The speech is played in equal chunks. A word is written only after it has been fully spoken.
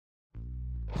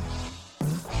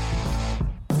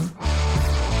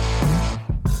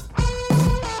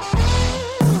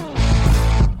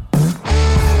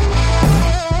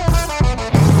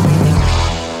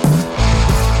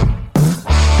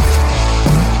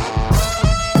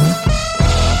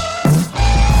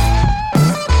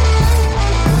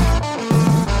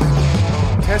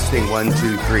Testing 1 2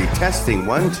 3. Testing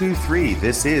 1 2 3.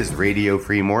 This is Radio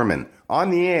Free Mormon on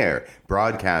the air,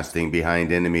 broadcasting behind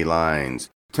enemy lines.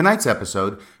 Tonight's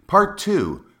episode, part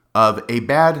 2 of A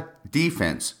Bad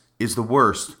Defense is the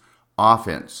Worst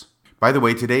Offense. By the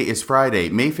way, today is Friday,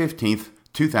 May 15th,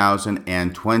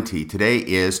 2020. Today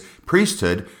is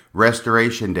Priesthood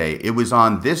Restoration Day. It was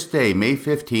on this day, May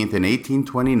 15th in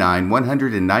 1829,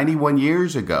 191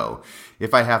 years ago,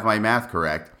 if I have my math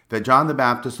correct, that John the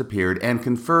Baptist appeared and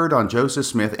conferred on Joseph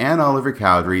Smith and Oliver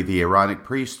Cowdery the Aaronic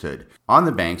priesthood on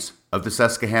the banks of the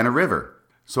Susquehanna River.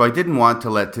 So I didn't want to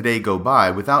let today go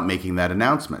by without making that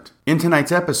announcement. In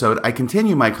tonight's episode, I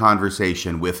continue my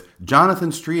conversation with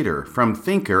Jonathan Streeter from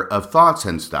Thinker of Thoughts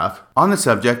and Stuff on the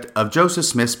subject of Joseph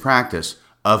Smith's practice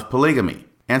of polygamy,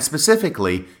 and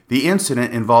specifically the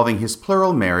incident involving his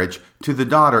plural marriage to the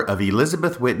daughter of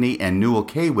Elizabeth Whitney and Newell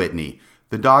K. Whitney,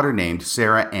 the daughter named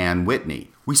Sarah Ann Whitney.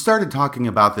 We started talking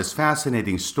about this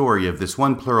fascinating story of this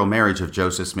one plural marriage of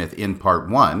Joseph Smith in part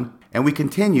 1, and we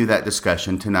continue that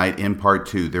discussion tonight in part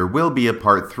 2. There will be a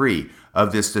part 3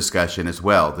 of this discussion as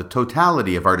well. The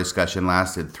totality of our discussion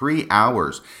lasted 3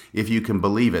 hours, if you can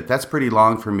believe it. That's pretty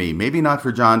long for me. Maybe not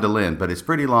for John DeLynn, but it's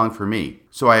pretty long for me.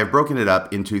 So I have broken it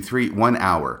up into 3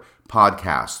 one-hour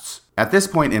podcasts. At this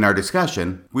point in our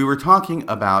discussion, we were talking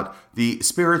about the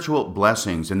spiritual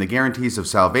blessings and the guarantees of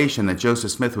salvation that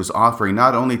Joseph Smith was offering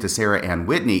not only to Sarah Ann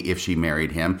Whitney if she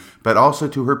married him, but also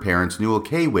to her parents Newell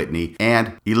K. Whitney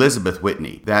and Elizabeth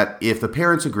Whitney. That if the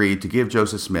parents agreed to give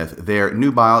Joseph Smith their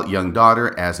nubile young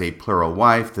daughter as a plural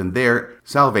wife, then their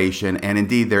salvation and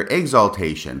indeed their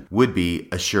exaltation would be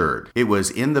assured. It was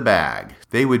in the bag.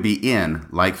 They would be in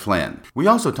like Flynn. We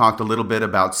also talked a little bit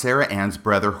about Sarah Ann's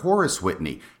brother Horace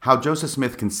Whitney, how Joseph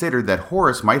Smith considered that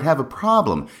Horace might have a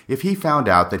problem if he found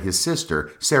out that his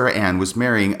sister, Sarah Ann, was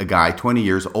marrying a guy 20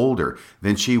 years older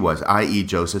than she was, i.e.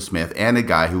 Joseph Smith, and a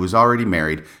guy who was already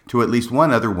married to at least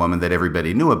one other woman that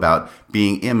everybody knew about,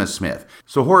 being Emma Smith.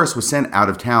 So Horace was sent out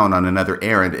of town on another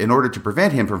errand in order to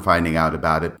prevent him from finding out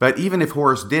about it. But even if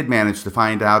Horace did manage to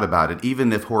find out about it,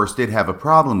 even if Horace did have a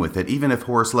problem with it, even if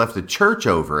Horace left the church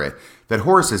over it, that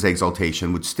Horace's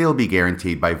exaltation would still be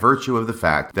guaranteed by virtue of the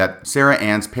fact that Sarah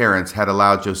Ann's parents had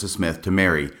allowed Joseph Smith to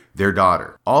marry their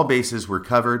daughter. All bases were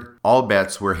covered, all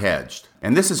bets were hedged.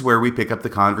 And this is where we pick up the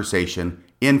conversation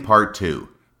in part 2.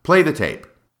 Play the tape.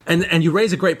 And you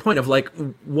raise a great point of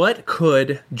what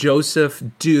could Joseph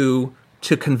do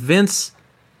to convince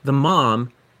the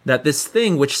mom that this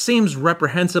thing, which seems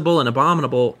reprehensible and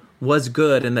abominable, was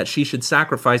good and that she should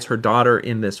sacrifice her daughter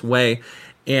in this way.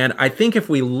 And I think if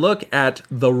we look at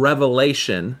the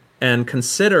revelation and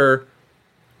consider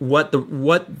what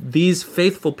these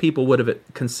faithful people would have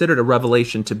considered a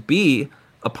revelation to be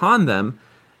upon them,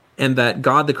 and that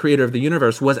God, the creator of the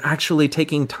universe, was actually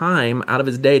taking time out of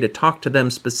his day to talk to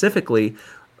them specifically,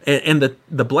 and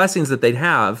the blessings that they'd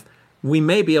have, we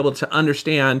may be able to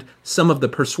understand some of the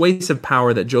persuasive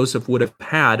power that Joseph would have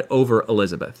had over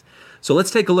Elizabeth. So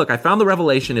let's take a look. I found the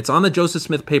revelation. It's on the Joseph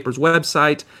Smith Papers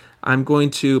website. I'm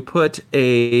going to put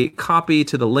a copy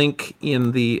to the link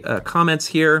in the comments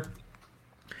here.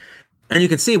 And you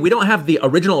can see we don't have the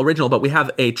original, but we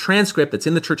have a transcript that's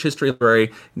in the Church History Library,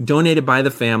 donated by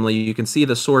the family. You can see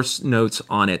the source notes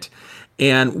on it.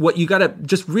 And what you got to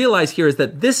just realize here is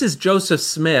that this is Joseph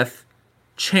Smith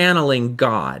channeling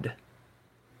God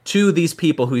to these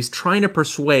people who he's trying to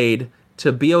persuade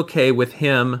to be okay with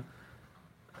him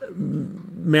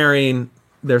marrying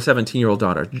their 17-year-old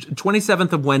daughter.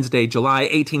 27th of Wednesday, July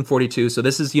 1842. So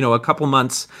this is, a couple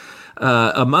months,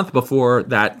 a month before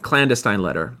that clandestine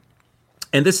letter.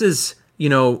 And this is,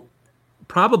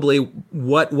 probably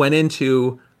what went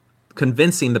into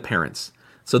convincing the parents.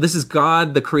 So this is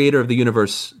God, the creator of the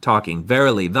universe, talking.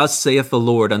 Verily, thus saith the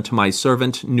Lord unto my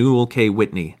servant Newell K.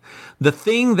 Whitney, the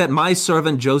thing that my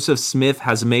servant Joseph Smith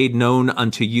has made known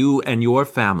unto you and your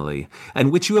family,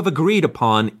 and which you have agreed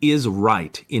upon, is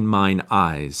right in mine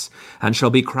eyes, and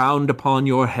shall be crowned upon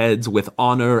your heads with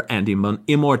honor and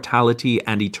immortality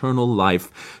and eternal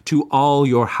life to all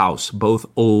your house, both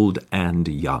old and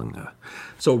young.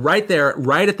 So right there,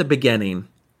 right at the beginning,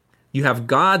 you have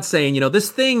God saying,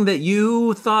 this thing that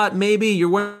you thought maybe you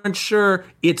weren't sure,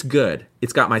 it's good.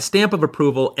 It's got my stamp of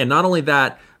approval. And not only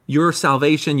that, your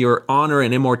salvation, your honor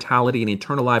and immortality and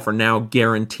eternal life are now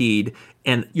guaranteed.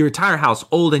 And your entire house,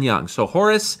 old and young. So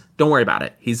Horace, don't worry about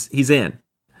it. He's in.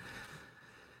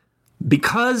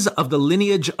 Because of the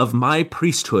lineage of my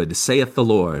priesthood, saith the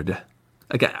Lord,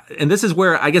 Okay, and this is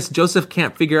where I guess Joseph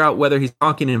can't figure out whether he's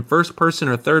talking in first person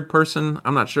or third person.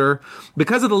 I'm not sure.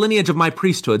 Because of the lineage of my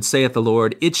priesthood, saith the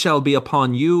Lord, it shall be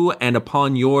upon you and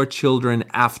upon your children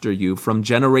after you, from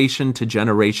generation to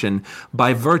generation,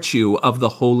 by virtue of the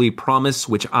holy promise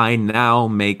which I now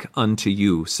make unto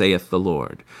you, saith the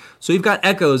Lord. So you've got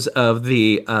echoes of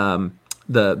the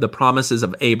promises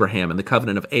of Abraham and the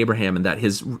covenant of Abraham, and that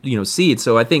his seed.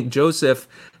 So I think Joseph,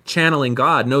 channeling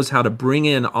God, knows how to bring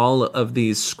in all of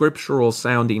these scriptural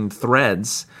sounding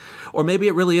threads, or maybe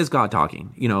it really is God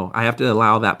talking. I have to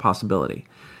allow that possibility.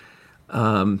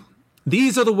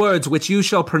 These are the words which you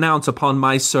shall pronounce upon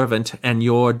my servant and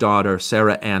your daughter,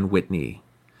 Sarah Ann Whitney.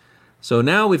 So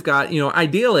now we've got,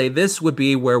 ideally this would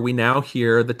be where we now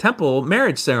hear the temple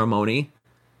marriage ceremony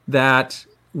that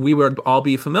we would all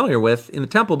be familiar with in the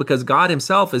temple, because God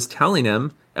himself is telling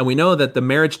him. And we know that the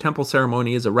marriage temple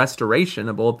ceremony is a restoration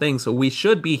of old things. So we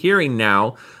should be hearing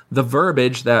now the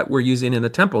verbiage that we're using in the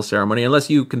temple ceremony, unless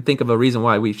you can think of a reason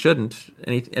why we shouldn't.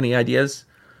 Any ideas?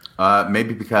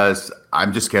 Maybe because,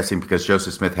 I'm just guessing, because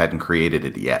Joseph Smith hadn't created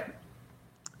it yet.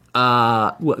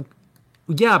 Well,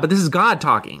 yeah, but this is God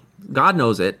talking. God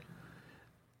knows it.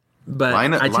 But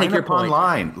I take your point.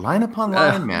 Line upon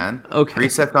line, man. Okay.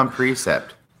 Precept on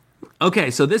precept.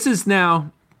 Okay, so this is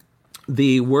now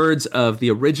the words of the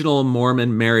original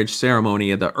Mormon marriage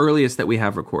ceremony, the earliest that we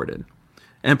have recorded.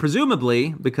 And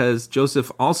presumably, because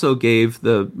Joseph also gave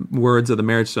the words of the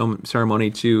marriage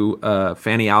ceremony to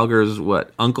Fanny Alger's,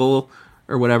 uncle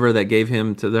or whatever, that gave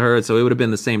him to her. So it would have been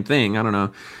the same thing. I don't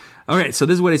know. All right, so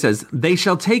this is what he says. They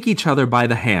shall take each other by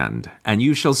the hand, and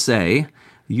you shall say,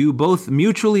 you both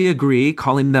mutually agree,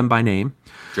 calling them by name,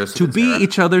 Joseph to be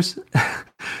each other's...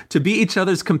 to be each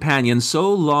other's companions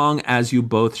so long as you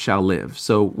both shall live.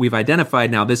 So we've identified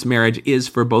now this marriage is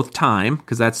for both time,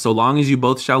 because that's so long as you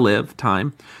both shall live,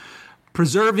 time.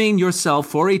 Preserving yourself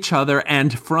for each other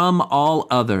and from all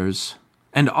others,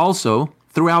 and also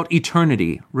throughout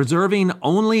eternity, reserving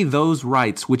only those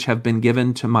rights which have been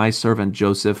given to my servant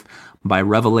Joseph by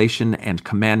revelation and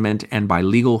commandment and by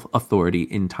legal authority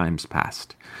in times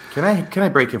past. Can I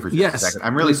break in for just a second?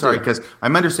 I'm really sorry, because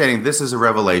I'm understanding this is a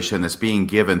revelation that's being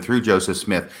given through Joseph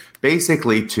Smith,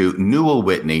 basically to Newell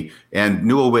Whitney, and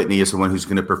Newell Whitney is the one who's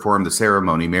going to perform the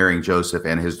ceremony marrying Joseph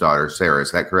and his daughter Sarah.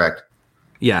 Is that correct?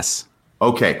 Yes.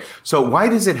 Okay, so why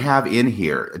does it have in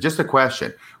here, just a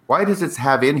question, why does it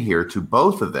have in here to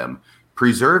both of them,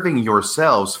 preserving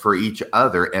yourselves for each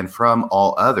other and from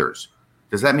all others?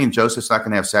 Does that mean Joseph's not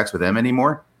going to have sex with them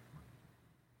anymore?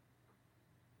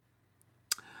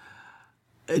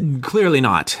 Clearly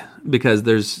not, because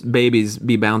there's babies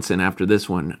be bouncing after this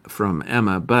one from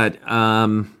Emma. But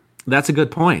that's a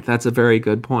good point. That's a very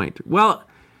good point. Well,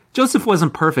 Joseph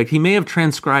wasn't perfect. He may have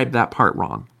transcribed that part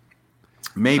wrong.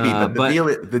 Maybe, but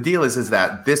the deal is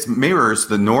that this mirrors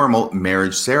the normal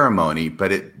marriage ceremony,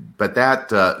 but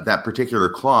that particular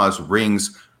clause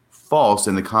rings false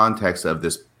in the context of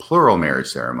this plural marriage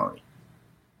ceremony.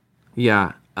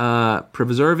 Yeah.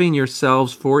 Preserving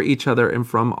yourselves for each other and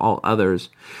from all others.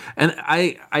 And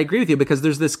I agree with you, because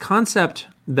there's this concept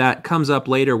that comes up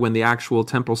later when the actual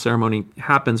temple ceremony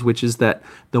happens, which is that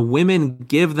the women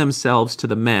give themselves to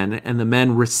the men and the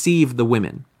men receive the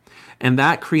women. And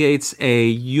that creates a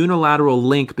unilateral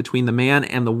link between the man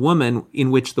and the woman,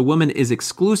 in which the woman is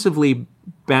exclusively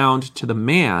bound to the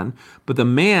man, but the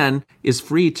man is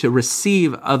free to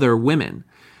receive other women.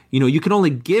 You can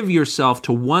only give yourself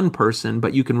to one person,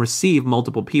 but you can receive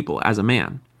multiple people as a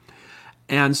man.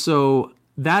 And so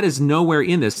that is nowhere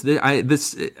in this.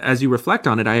 This, as you reflect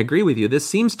on it, I agree with you. This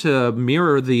seems to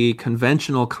mirror the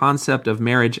conventional concept of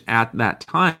marriage at that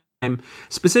time.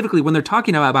 Specifically, when they're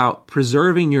talking about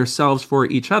preserving yourselves for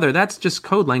each other, that's just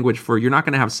code language for you're not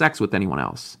going to have sex with anyone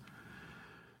else.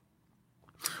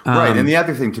 Right. And the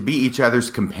other thing, to be each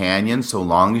other's companion so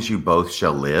long as you both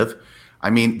shall live. I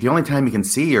mean, the only time you can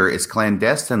see her is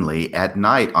clandestinely at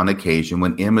night on occasion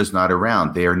when Emma's not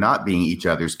around. They are not being each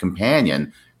other's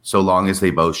companion so long as they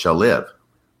both shall live.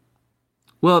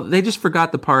 Well, they just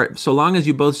forgot the part, so long as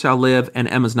you both shall live and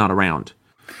Emma's not around.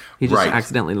 He just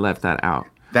accidentally left that out.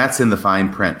 That's in the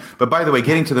fine print. But by the way,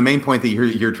 getting to the main point that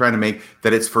you're trying to make,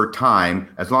 that it's for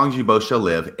time, as long as you both shall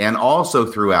live, and also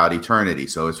throughout eternity.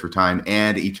 So it's for time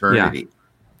and eternity. Yeah.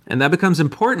 And that becomes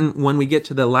important when we get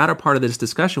to the latter part of this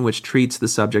discussion, which treats the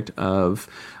subject of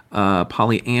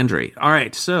polyandry. All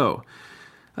right, so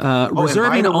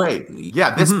reserving. And by the way,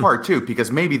 this part too,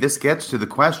 because maybe this gets to the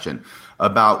question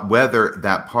about whether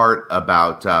that part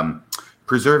about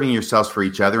preserving yourselves for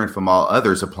each other and from all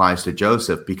others applies to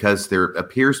Joseph, because there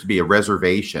appears to be a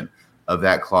reservation of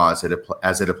that clause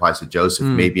as it applies to Joseph,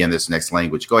 maybe in this next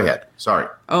language. Go ahead. Sorry.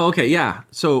 Oh, okay, yeah.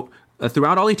 So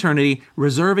throughout all eternity,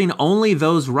 reserving only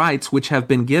those rights which have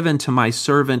been given to my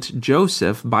servant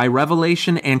Joseph by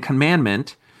revelation and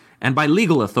commandment, and by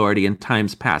legal authority in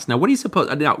times past. Now, what do you suppose?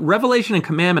 Now, revelation and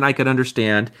commandment I could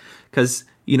understand, because,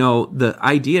 the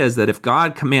idea is that if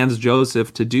God commands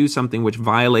Joseph to do something which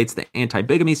violates the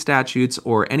anti-bigamy statutes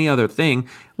or any other thing,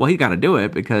 well, he got to do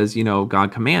it because,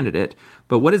 God commanded it.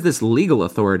 But what is this legal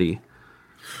authority?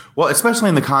 Well, especially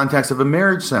in the context of a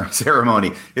marriage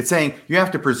ceremony, it's saying you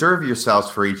have to preserve yourselves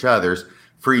for each other,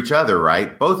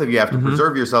 right? Both of you have to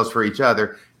preserve yourselves for each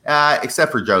other,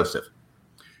 except for Joseph.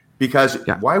 Because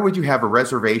why would you have a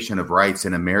reservation of rights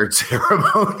in a marriage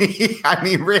ceremony? I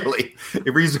mean, really,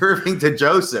 reserving to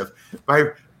Joseph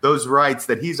by those rights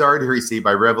that he's already received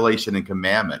by revelation and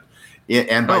commandment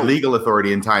and by legal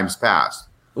authority in times past.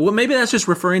 Well, maybe that's just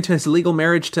referring to his legal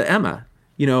marriage to Emma.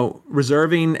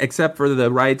 Reserving except for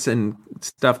the rights and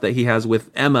stuff that he has with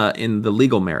Emma in the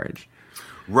legal marriage.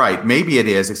 Right. Maybe it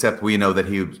is, except we know that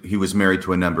he was married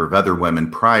to a number of other women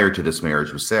prior to this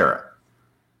marriage with Sarah.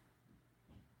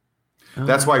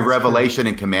 That's why revelation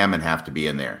and commandment have to be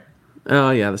in there.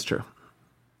 Oh, yeah, that's true.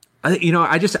 I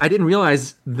didn't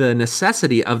realize the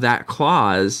necessity of that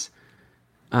clause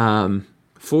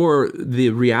for the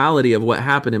reality of what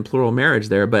happened in plural marriage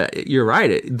there. But you're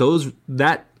right.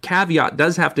 That caveat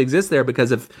does have to exist there,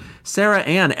 because if Sarah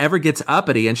Ann ever gets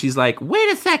uppity and she's like, wait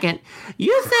a second,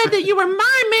 you said that you were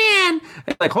my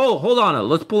man. Like, hold on.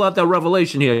 Let's pull out that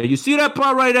revelation here. You see that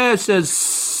part right there? It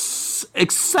says,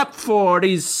 except for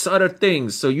these other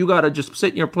things. So you got to just sit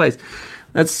in your place.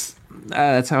 That's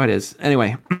how it is.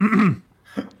 Anyway.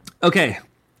 Okay.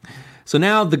 So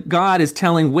now God is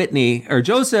telling Whitney, or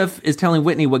Joseph is telling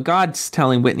Whitney what God's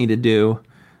telling Whitney to do.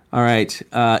 All right.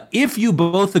 If you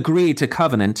both agree to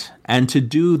covenant and to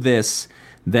do this,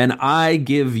 then I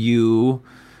give you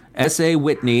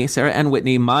Sarah Ann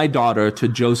Whitney, my daughter, to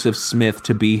Joseph Smith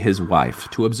to be his wife,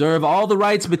 to observe all the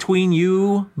rights between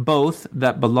you both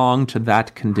that belong to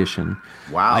that condition.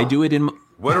 Wow. I do it in...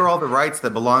 What are all the rights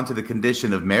that belong to the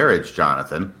condition of marriage,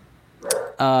 Jonathan?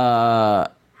 Well,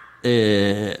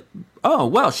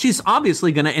 she's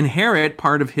obviously going to inherit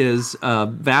part of his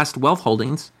vast wealth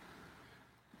holdings.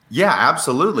 Yeah,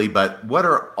 absolutely. But what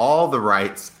are all the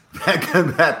rights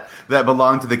that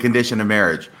belong to the condition of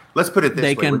marriage? Let's put it this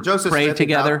way. They can pray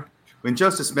together. When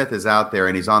Joseph Smith is out there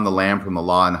and he's on the lam from the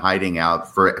law and hiding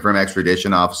out from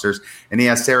extradition officers, and he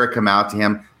has Sarah come out to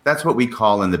him, that's what we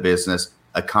call in the business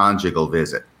a conjugal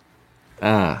visit.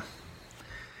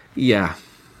 Yeah.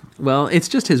 Well, it's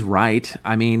just his right.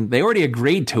 I mean, they already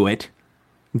agreed to it.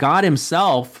 God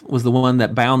himself was the one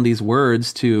that bound these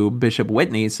words to Bishop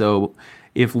Whitney, so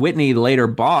if Whitney later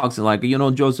balks and like,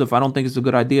 Joseph, I don't think it's a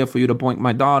good idea for you to appoint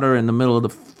my daughter in the middle of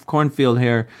the cornfield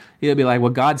here, he'll be like,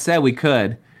 well, God said we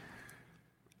could.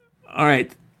 All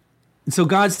right. So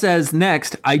God says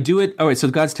next, I do it. All right. So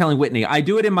God's telling Whitney, I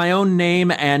do it in my own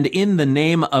name and in the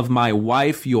name of my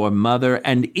wife, your mother,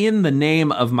 and in the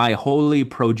name of my holy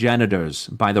progenitors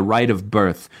by the right of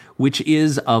birth, which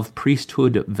is of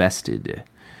priesthood vested.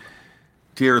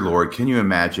 Dear Lord, can you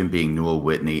imagine being Newell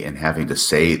Whitney and having to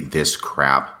say this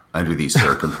crap under these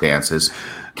circumstances?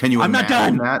 Can you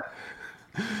imagine that?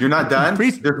 You're not done?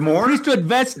 There's more?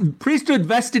 Priesthood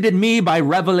vested in me by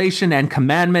revelation and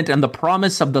commandment and the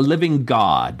promise of the living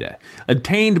God,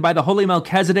 obtained by the holy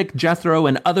Melchizedek, Jethro,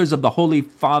 and others of the holy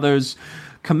fathers,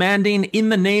 commanding in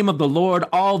the name of the Lord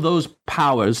all those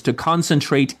powers to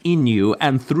concentrate in you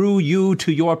and through you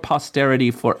to your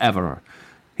posterity forever.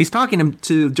 He's talking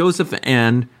to Joseph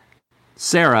and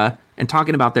Sarah and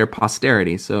talking about their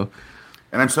posterity. So,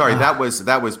 and I'm sorry, that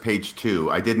was page 2.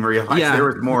 I didn't realize there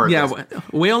was more.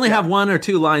 We only have 1 or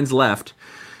 2 lines left.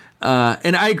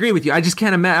 And I agree with you. I just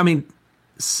can't imagine. I mean,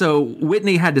 so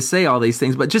Whitney had to say all these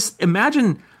things, but just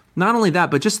imagine not only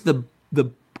that, but just the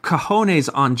cojones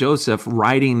on Joseph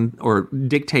writing or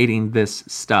dictating this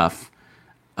stuff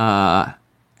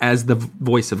as the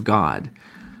voice of God.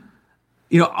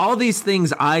 All these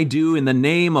things I do in the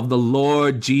name of the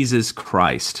Lord Jesus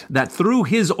Christ, that through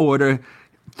this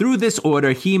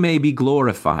order, he may be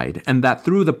glorified, and that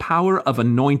through the power of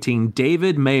anointing,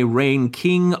 David may reign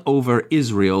king over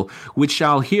Israel, which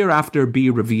shall hereafter be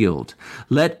revealed.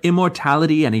 Let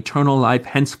immortality and eternal life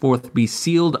henceforth be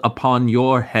sealed upon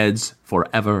your heads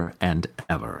forever and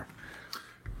ever.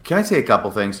 Can I say a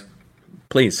couple things?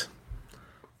 Please.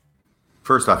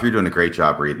 First off, you're doing a great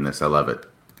job reading this. I love it.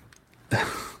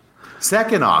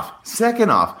 Second off,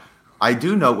 I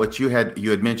do note what you had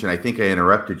mentioned. I think I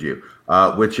interrupted you,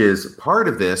 which is part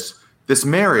of this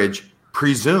marriage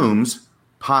presumes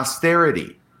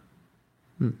posterity.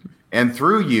 And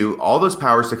through you, all those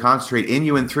powers to concentrate in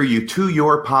you and through you to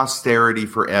your posterity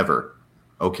forever.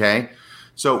 Okay?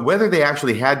 So whether they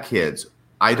actually had kids,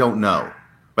 I don't know.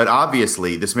 But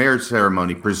obviously, this marriage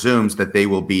ceremony presumes that they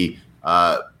will be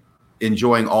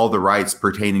enjoying all the rights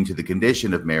pertaining to the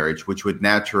condition of marriage, which would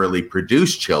naturally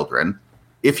produce children,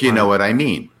 if you know what I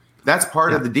mean. That's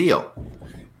part of the deal.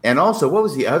 And also, what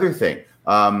was the other thing?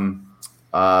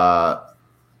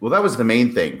 Well, that was the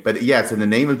main thing. But yeah, it's in the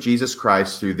name of Jesus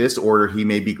Christ, through this order, he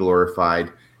may be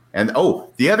glorified. And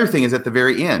the other thing is at the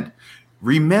very end.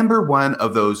 Remember one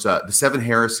of those, the 7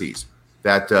 heresies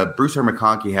that Bruce R.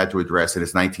 McConkie had to address in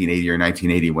his 1980 or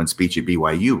 1981 speech at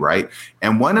BYU, right?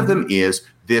 And one of them is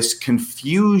this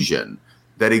confusion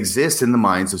that exists in the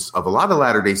minds of a lot of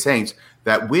Latter-day Saints,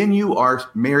 that when you are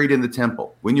married in the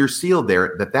temple, when you're sealed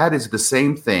there, that is the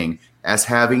same thing as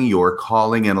having your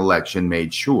calling and election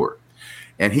made sure.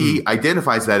 And he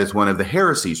identifies that as one of the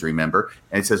heresies, remember?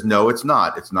 And he says, no, it's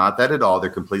not. It's not that at all. They're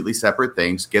completely separate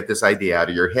things. Get this idea out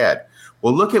of your head.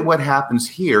 Well, look at what happens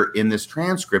here in this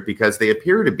transcript, because they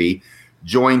appear to be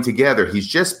joined together. He's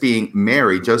just being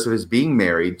married. Joseph is being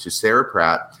married to Sarah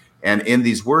Pratt. And in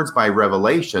these words by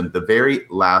revelation, the very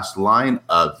last line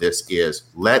of this is,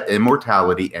 let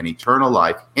immortality and eternal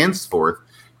life henceforth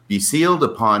be sealed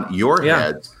upon your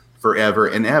heads forever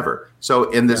and ever.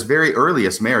 So in this very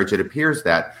earliest marriage, it appears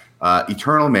that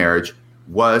eternal marriage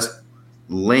was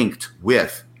linked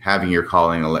with having your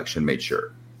calling and election made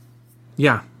sure.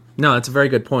 Yeah, no, that's a very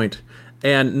good point.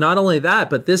 And not only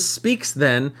that, but this speaks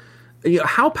then,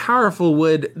 how powerful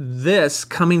would this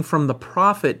coming from the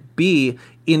prophet be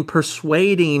in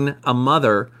persuading a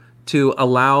mother to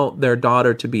allow their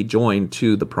daughter to be joined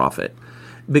to the prophet?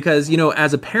 Because,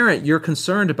 as a parent, you're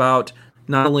concerned about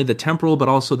not only the temporal, but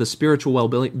also the spiritual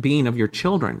well-being of your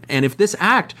children. And if this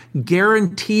act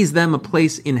guarantees them a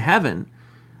place in heaven,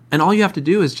 and all you have to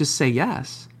do is just say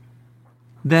yes,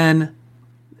 then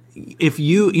if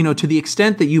you, to the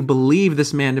extent that you believe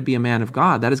this man to be a man of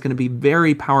God, that is going to be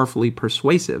very powerfully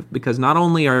persuasive, because not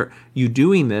only are you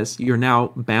doing this, you're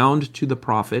now bound to the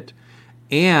prophet,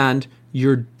 and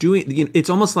you're doing, it's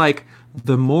almost like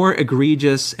the more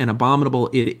egregious and abominable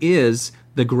it is,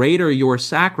 the greater your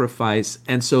sacrifice,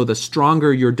 and so the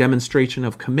stronger your demonstration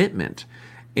of commitment,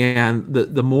 and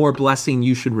the more blessing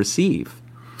you should receive.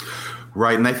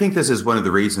 Right, and I think this is one of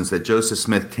the reasons that Joseph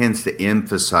Smith tends to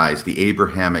emphasize the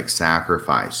Abrahamic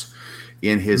sacrifice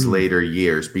in his later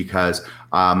years, because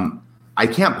I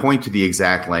can't point to the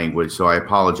exact language, so I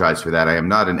apologize for that. I am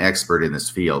not an expert in this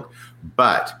field,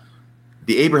 but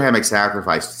the Abrahamic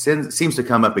sacrifice seems to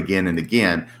come up again and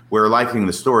again, where likening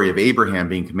the story of Abraham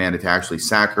being commanded to actually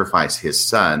sacrifice his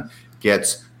son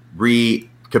gets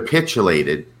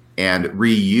recapitulated and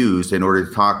reused in order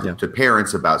to talk to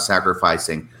parents about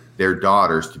sacrificing their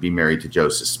daughters to be married to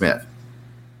Joseph Smith.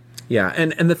 Yeah,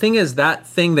 and the thing is, that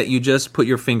thing that you just put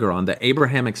your finger on, the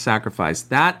Abrahamic sacrifice,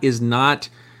 that is not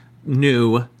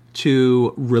new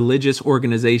to religious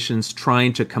organizations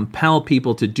trying to compel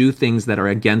people to do things that are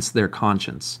against their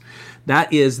conscience.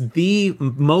 That is the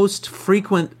most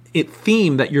frequent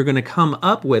theme that you're going to come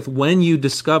up with when you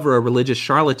discover a religious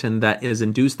charlatan that has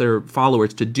induced their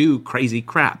followers to do crazy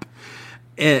crap.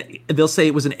 They'll say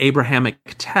it was an Abrahamic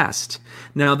test.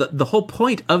 Now, the whole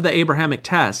point of the Abrahamic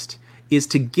test is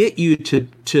to get you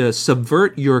to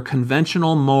subvert your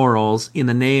conventional morals in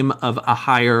the name of a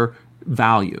higher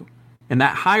value. And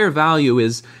that higher value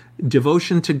is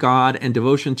devotion to God and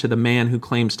devotion to the man who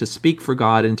claims to speak for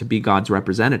God and to be God's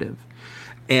representative.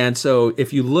 And so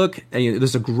if you look,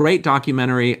 there's a great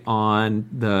documentary on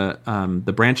the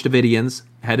Branch Davidians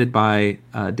headed by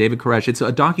David Koresh. It's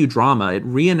a docudrama. It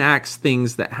reenacts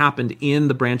things that happened in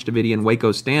the Branch Davidian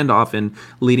Waco standoff and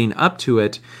leading up to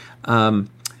it,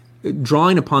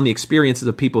 drawing upon the experiences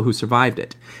of people who survived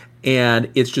it. And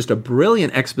it's just a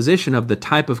brilliant exposition of the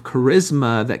type of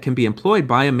charisma that can be employed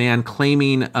by a man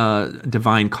claiming a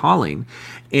divine calling.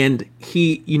 And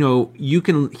he, you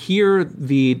can hear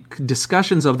the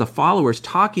discussions of the followers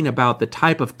talking about the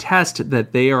type of test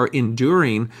that they are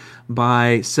enduring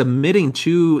by submitting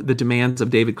to the demands of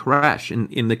David Koresh.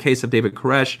 In the case of David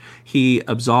Koresh, he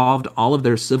absolved all of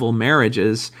their civil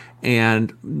marriages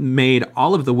and made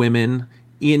all of the women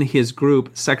in his group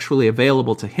sexually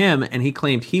available to him, and he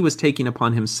claimed he was taking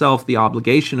upon himself the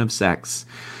obligation of sex.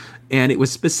 And it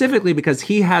was specifically because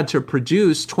he had to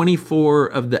produce 24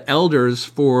 of the elders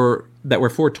that were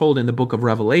foretold in the book of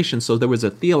Revelation, so there was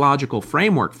a theological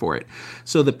framework for it.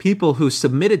 So the people who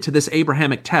submitted to this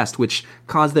Abrahamic test, which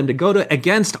caused them to go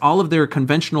against all of their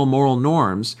conventional moral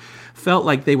norms, felt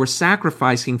like they were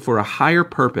sacrificing for a higher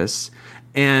purpose,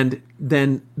 and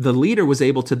then the leader was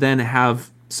able to then have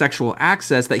sexual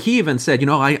access that he even said,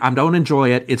 I don't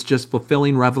enjoy it. It's just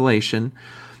fulfilling revelation.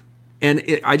 And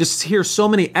I just hear so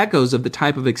many echoes of the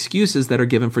type of excuses that are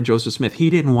given for Joseph Smith.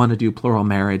 He didn't want to do plural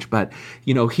marriage, but,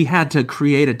 he had to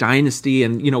create a dynasty.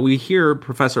 And, we hear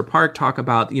Professor Park talk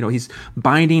about, he's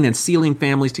binding and sealing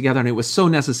families together, and it was so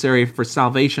necessary for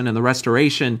salvation and the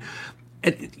restoration.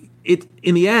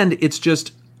 In the end, it's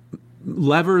just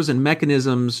levers and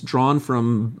mechanisms drawn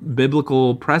from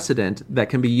biblical precedent that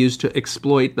can be used to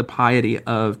exploit the piety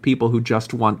of people who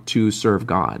just want to serve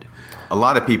God. A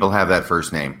lot of people have that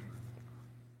first name.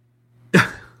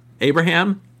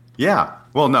 Abraham? Yeah.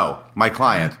 Well, no, my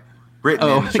client, written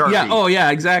in Sharpie. Yeah. Oh, yeah.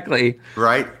 Exactly.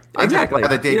 Right. Exactly.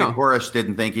 That David Koresh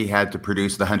didn't think he had to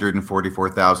produce the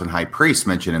 144,000 high priests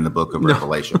mentioned in the Book of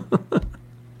Revelation.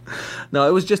 No,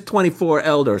 it was just 24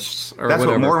 elders. Or That's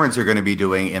whatever. what Mormons are going to be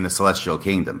doing in the celestial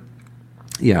kingdom.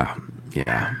 Yeah.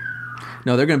 Yeah.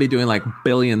 No, they're going to be doing like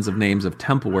billions of names of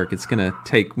temple work. It's going to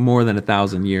take more than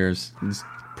 1,000 years. It's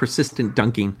persistent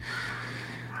dunking.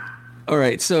 All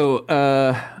right, so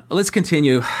let's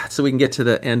continue so we can get to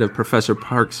the end of Professor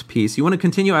Park's piece. You want to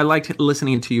continue? I liked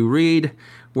listening to you read.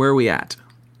 Where are we at?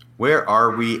 Where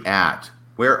are we at?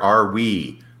 Where are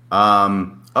we?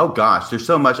 Oh, gosh, there's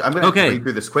so much. I'm going to have to read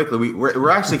through this quickly. We're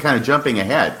actually kind of jumping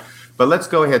ahead. But let's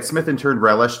go ahead. Smith in turn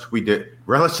relished. We did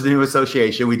relish the new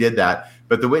association. We did that.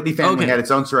 But the Whitney family had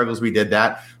its own struggles. We did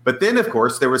that. But then, of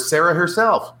course, there was Sarah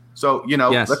herself. So,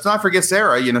 let's not forget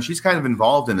Sarah. She's kind of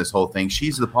involved in this whole thing.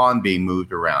 She's the pawn being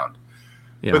moved around.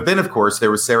 Yeah. But then, of course, there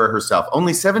was Sarah herself.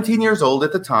 Only 17 years old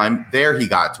at the time. There he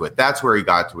got to it. That's where he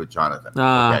got to it, Jonathan.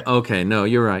 Okay. No,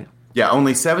 you're right. Yeah,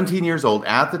 only 17 years old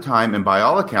at the time, and by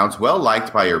all accounts,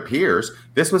 well-liked by her peers.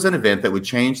 This was an event that would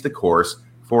change the course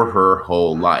for her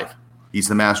whole life. He's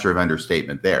the master of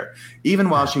understatement there. Even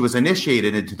while she was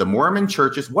initiated into the Mormon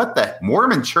churches. What the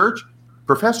Mormon church?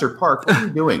 Professor Park, what are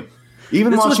you doing?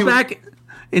 Even while she was back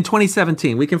in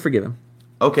 2017. We can forgive him.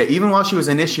 Okay, even while she was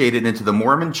initiated into the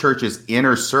Mormon church's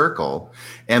inner circle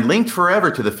and linked forever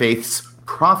to the faith's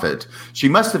prophet, she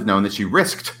must have known that she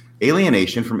risked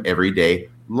alienation from everyday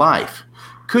life.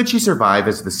 Could she survive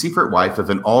as the secret wife of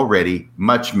an already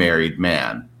much married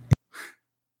man?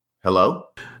 Hello?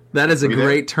 That is a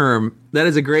great term. That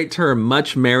is a great term,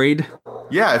 much married.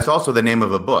 Yeah, it's also the name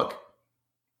of a book.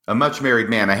 A Much Married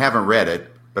Man. I haven't read it.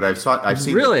 But I've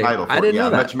seen the title for it. I didn't know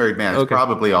that. Much Married Man. It's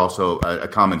probably also a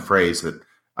common phrase that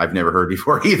I've never heard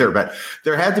before either. But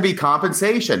there had to be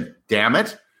compensation. Damn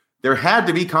it. There had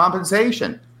to be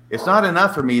compensation. It's not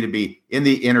enough for me to be in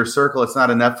the inner circle. It's not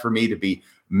enough for me to be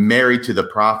married to the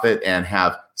prophet and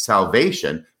have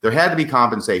salvation. There had to be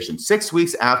compensation. 6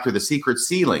 weeks after the secret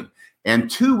sealing and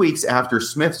 2 weeks after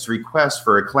Smith's request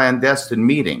for a clandestine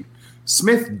meeting,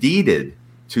 Smith deeded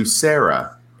to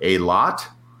Sarah a lot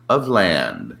of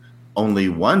land, only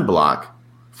 1 block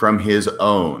from his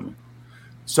own.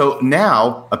 So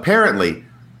now, apparently,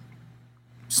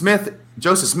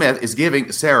 Joseph Smith is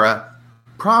giving Sarah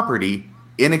property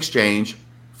in exchange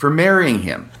for marrying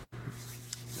him.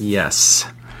 Yes.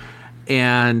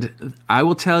 And I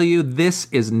will tell you, this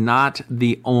is not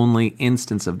the only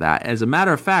instance of that. As a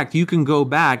matter of fact, you can go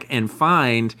back and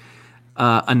find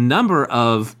a number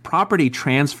of property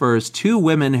transfers to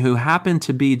women who happen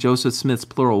to be Joseph Smith's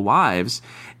plural wives.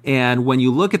 And when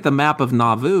you look at the map of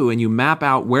Nauvoo and you map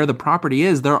out where the property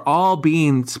is, they're all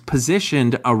being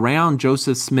positioned around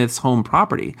Joseph Smith's home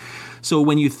property. So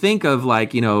when you think of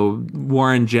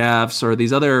Warren Jeffs or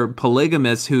these other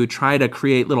polygamists who try to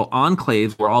create little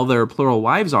enclaves where all their plural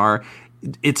wives are,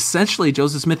 it's essentially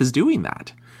Joseph Smith is doing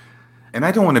that. And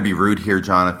I don't want to be rude here,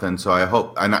 Jonathan, so I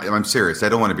hope, I'm serious, I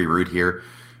don't want to be rude here,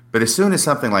 but as soon as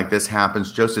something like this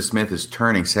happens, Joseph Smith is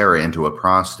turning Sarah into a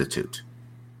prostitute.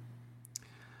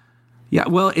 Yeah,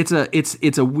 well, it's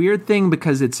a weird thing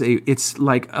because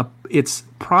it's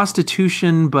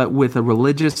prostitution, but with a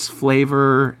religious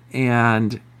flavor,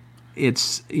 and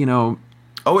it's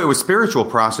Oh, it was spiritual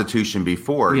prostitution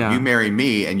before. Yeah. You marry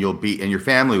me and your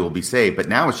family will be saved. But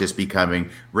now it's just becoming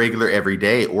regular,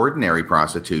 everyday, ordinary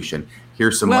prostitution.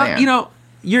 Here's some land.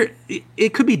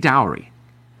 It could be dowry.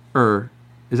 Or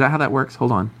is that how that works?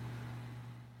 Hold on.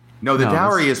 No,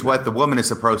 dowry is what the woman is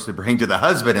supposed to bring to the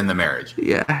husband in the marriage.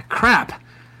 Yeah, crap.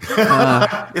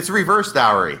 It's reverse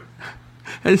dowry.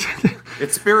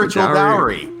 It's spiritual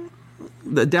dowry.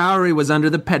 The dowry was under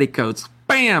the petticoats.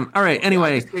 Bam! All right,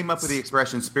 anyway. I just came up with the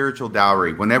expression spiritual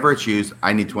dowry. Whenever it's used,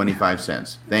 I need 25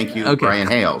 cents. Thank you, Brian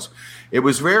Hales. It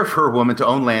was rare for a woman to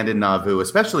own land in Nauvoo,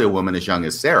 especially a woman as young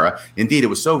as Sarah. Indeed, it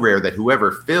was so rare that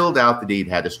whoever filled out the deed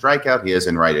had to strike out his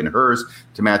and write in hers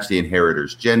to match the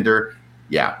inheritor's gender.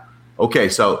 Yeah. Okay,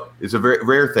 so it's a very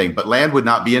rare thing, but land would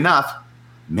not be enough.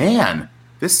 Man,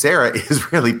 this Sarah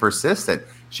is really persistent.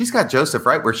 She's got Joseph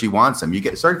right where she wants him.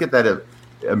 You start to get that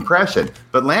impression.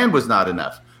 But land was not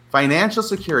enough. Financial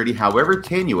security, however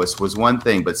tenuous, was one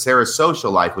thing, but Sarah's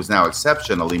social life was now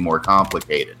exceptionally more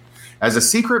complicated. As a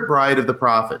secret bride of the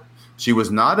prophet, she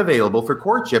was not available for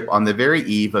courtship on the very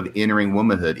eve of entering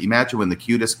womanhood. Imagine when the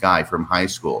cutest guy from high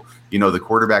school, the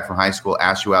quarterback from high school,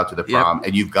 asks you out to the prom,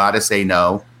 and you've got to say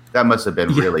no. That must have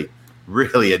been really,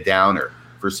 really a downer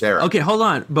for Sarah. Okay, hold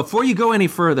on. Before you go any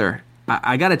further,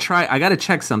 I got to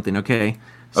check something, okay?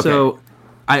 So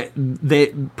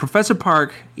Professor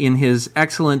Park, in his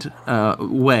excellent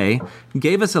way,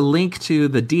 gave us a link to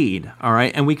the deed, all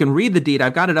right? And we can read the deed.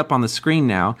 I've got it up on the screen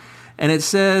now. And it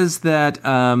says that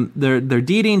they're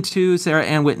deeding to Sarah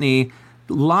Ann Whitney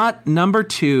lot number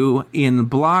 2 in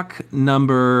block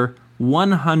number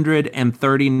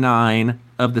 139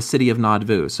 of the city of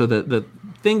Nauvoo. So the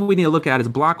thing we need to look at is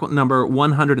block number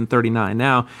 139.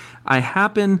 Now, I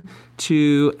happen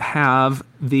to have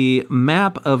the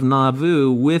map of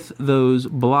Nauvoo with those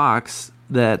blocks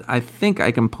that I think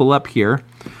I can pull up here.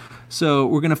 So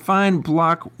we're going to find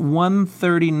block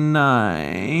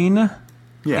 139.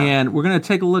 Yeah. And we're going to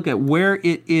take a look at where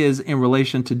it is in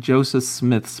relation to Joseph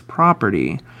Smith's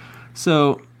property.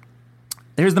 So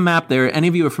there's the map there. Any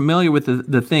of you are familiar with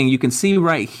the thing, you can see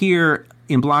right here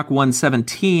in block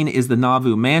 117 is the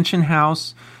Nauvoo Mansion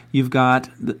House. You've got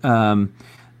the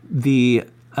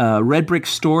Red Brick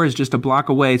Store is just a block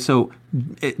away. So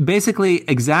basically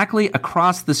exactly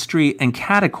across the street and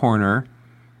catacorner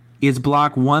is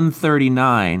block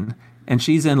 139. And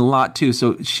she's in lot 2.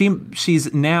 So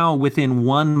she's now within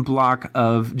 1 block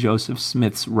of Joseph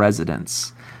Smith's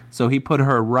residence. So he put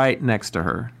her right next to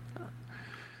her.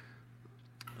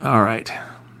 All right.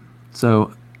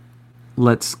 So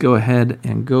let's go ahead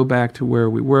and go back to where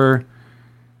we were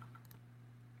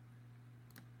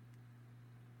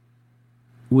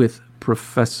with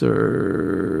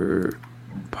Professor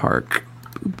Park.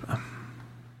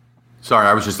 Sorry,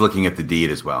 I was just looking at the deed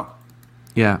as well.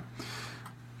 Yeah.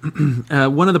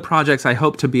 One of the projects I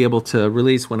hope to be able to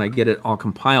release when I get it all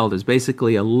compiled is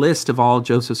basically a list of all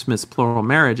Joseph Smith's plural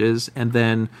marriages and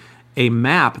then a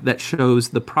map that shows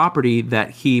the property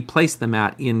that he placed them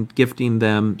at in gifting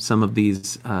them some of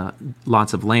these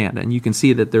lots of land. And you can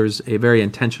see that there's a very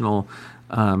intentional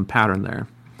pattern there.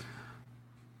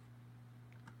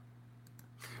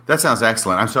 That sounds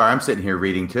excellent. I'm sorry, I'm sitting here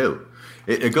reading too.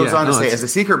 It goes on to say, as a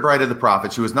secret bride of the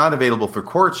prophet, she was not available for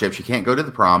courtship. She can't go to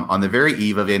the prom on the very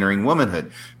eve of entering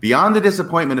womanhood. Beyond the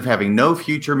disappointment of having no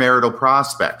future marital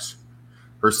prospects,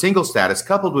 her single status,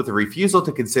 coupled with a refusal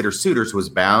to consider suitors, was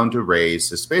bound to raise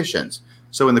suspicions.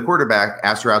 So when the quarterback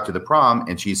asked her out to the prom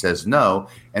and she says no,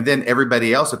 and then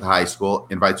everybody else at the high school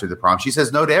invites her to the prom, she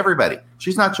says no to everybody.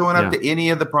 She's not showing up to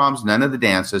any of the proms, none of the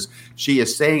dances. She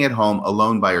is staying at home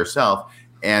alone by herself,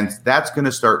 and that's going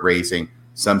to start raising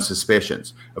some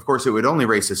suspicions. Of course, it would only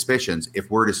raise suspicions if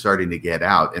word is starting to get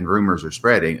out and rumors are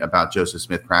spreading about Joseph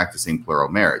Smith practicing plural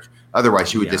marriage. Otherwise,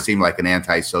 she would just seem like an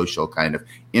antisocial kind of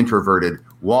introverted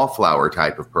wallflower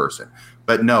type of person.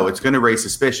 But no, it's going to raise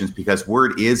suspicions because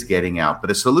word is getting out.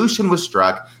 But a solution was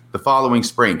struck the following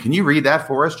spring. Can you read that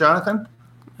for us, Jonathan?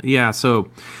 Yeah, so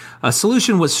a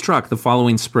solution was struck the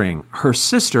following spring. Her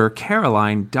sister,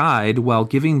 Caroline, died while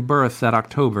giving birth that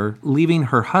October, leaving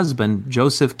her husband,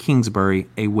 Joseph Kingsbury,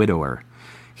 a widower.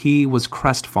 He was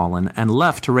crestfallen and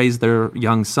left to raise their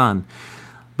young son.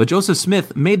 But Joseph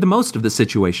Smith made the most of the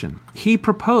situation. He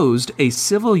proposed a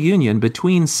civil union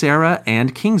between Sarah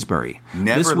and Kingsbury.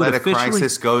 Never let a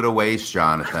crisis go to waste,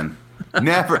 Jonathan.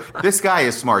 Never. This guy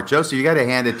is smart. Joseph, you got to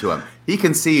hand it to him. He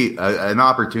can see an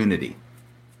opportunity.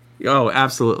 Oh,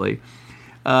 absolutely.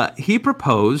 He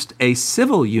proposed a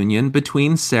civil union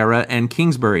between Sarah and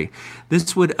Kingsbury.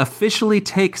 This would officially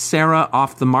take Sarah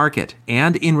off the market,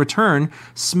 and in return,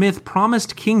 Smith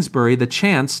promised Kingsbury the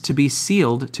chance to be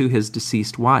sealed to his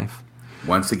deceased wife.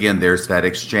 Once again, there's that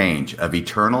exchange of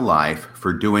eternal life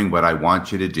for doing what I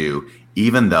want you to do,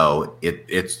 even though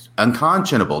it's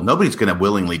unconscionable. Nobody's going to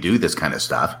willingly do this kind of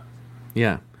stuff.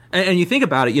 Yeah. And you think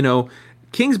about it,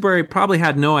 Kingsbury probably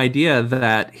had no idea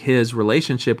that his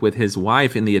relationship with his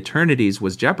wife in the eternities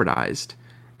was jeopardized.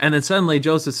 And then suddenly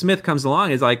Joseph Smith comes along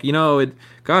and is like,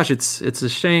 it's a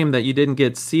shame that you didn't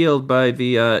get sealed by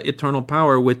the eternal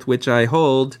power with which I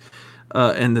hold.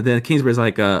 And then Kingsbury's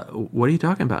like, what are you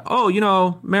talking about?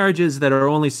 Oh, marriages that are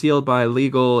only sealed by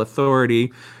legal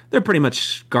authority, they're pretty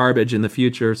much garbage in the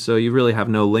future, so you really have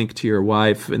no link to your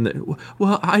wife. And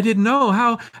well, I didn't know.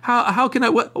 How can I?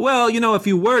 Well, if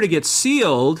you were to get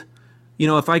sealed,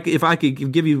 if I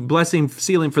could give you blessing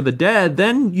sealing for the dead,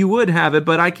 then you would have it.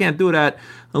 But I can't do that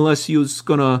unless you's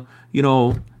gonna,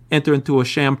 enter into a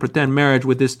sham pretend marriage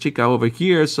with this chica over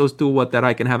here, so as to what that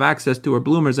I can have access to her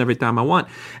bloomers every time I want.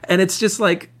 And it's just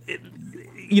like,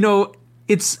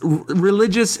 it's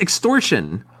religious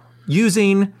extortion,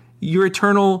 using your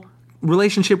eternal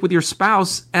relationship with your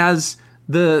spouse as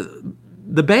the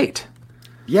bait.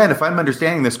 Yeah, and if I'm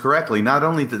understanding this correctly, not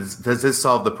only does this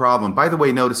solve the problem, by the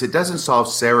way, notice it doesn't solve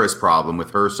Sarah's problem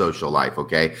with her social life,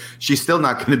 okay? She's still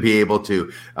not going to be able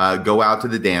to go out to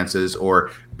the dances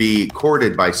or be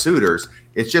courted by suitors.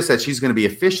 It's just that she's going to be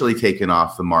officially taken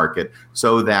off the market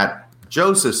so that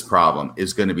Joseph's problem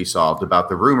is going to be solved about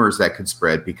the rumors that could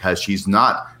spread because she's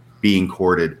not being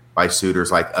courted by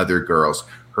suitors like other girls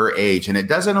her age. And it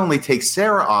doesn't only take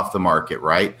Sarah off the market,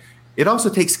 right? It also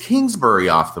takes Kingsbury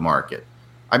off the market.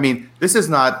 I mean, this is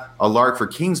not a lark for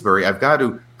Kingsbury. I've got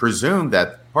to presume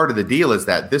that part of the deal is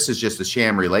that this is just a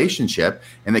sham relationship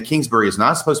and that Kingsbury is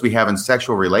not supposed to be having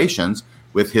sexual relations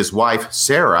with his wife,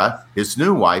 Sarah, his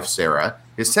new wife, Sarah,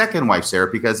 his second wife, Sarah,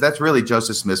 because that's really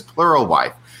Joseph Smith's plural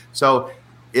wife. So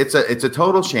it's a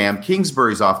total sham.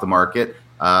 Kingsbury's off the market.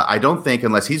 I don't think,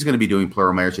 unless he's going to be doing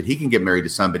plural marriage, that he can get married to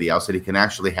somebody else, that he can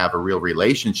actually have a real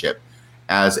relationship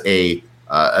as a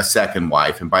second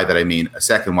wife. And by that, I mean a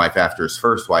second wife after his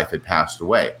first wife had passed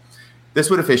away. This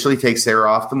would officially take Sarah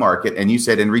off the market. And you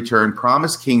said, in return,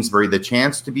 promise Kingsbury the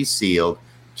chance to be sealed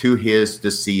to his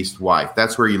deceased wife.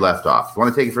 That's where you left off. You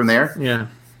want to take it from there?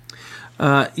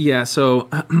 Yeah. So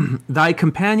thy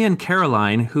companion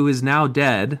Caroline, who is now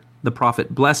dead, the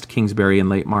prophet blessed Kingsbury in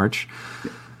late March.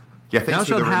 Yeah, thanks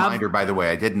for the reminder, by the way.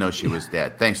 I didn't know she was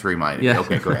dead. Thanks for reminding me.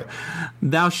 Okay, go ahead.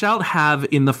 Thou shalt have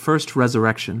in the first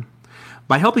resurrection.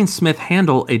 By helping Smith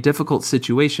handle a difficult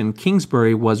situation,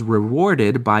 Kingsbury was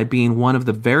rewarded by being one of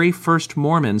the very first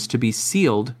Mormons to be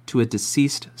sealed to a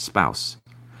deceased spouse.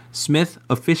 Smith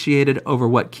officiated over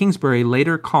what Kingsbury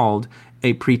later called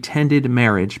a pretended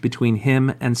marriage between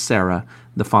him and Sarah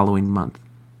the following month.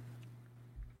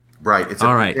 Right. It's a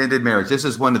pretended marriage. This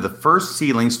is one of the first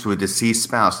sealings to a deceased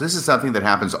spouse. This is something that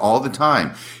happens all the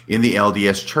time in the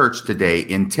LDS Church today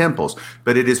in temples.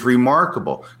 But it is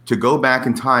remarkable to go back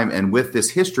in time and with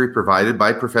this history provided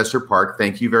by Professor Park,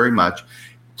 thank you very much,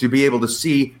 to be able to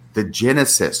see the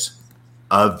genesis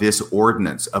of this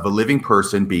ordinance of a living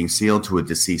person being sealed to a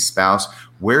deceased spouse.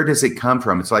 Where does it come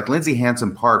from? It's like Lindsay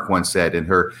Hansen Park once said in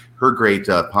her great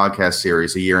podcast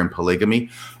series, A Year in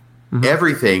Polygamy. Mm-hmm.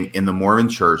 Everything in the Mormon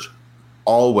Church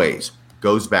always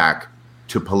goes back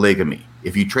to polygamy.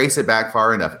 If you trace it back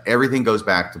far enough, everything goes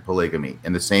back to polygamy,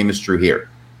 and the same is true here.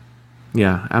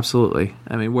 Yeah, absolutely.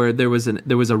 I mean, where there was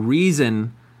a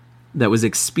reason that was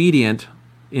expedient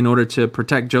in order to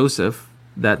protect Joseph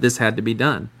that this had to be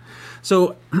done.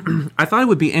 So I thought it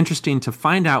would be interesting to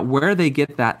find out where they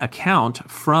get that account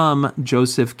from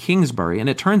Joseph Kingsbury. And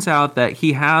it turns out that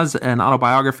he has an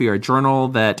autobiography or a journal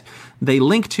that they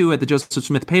link to at the Joseph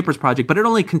Smith Papers Project, but it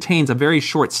only contains a very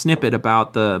short snippet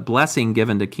about the blessing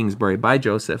given to Kingsbury by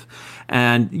Joseph.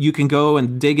 And you can go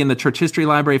and dig in the Church History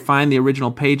Library, find the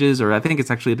original pages, or I think it's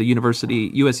actually the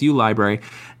University USU Library.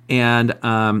 And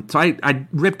so I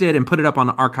ripped it and put it up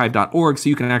on archive.org so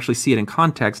you can actually see it in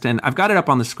context. And I've got it up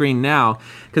on the screen now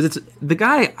because it's the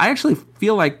guy. I actually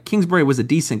feel like Kingsbury was a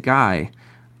decent guy.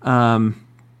 Let's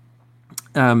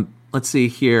see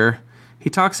here. He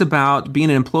talks about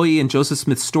being an employee in Joseph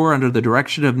Smith's store under the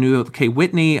direction of Newell K.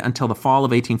 Whitney until the fall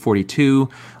of 1842.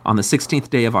 On the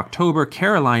 16th day of October,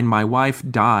 Caroline, my wife,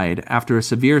 died after a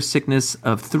severe sickness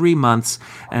of 3 months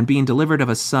and being delivered of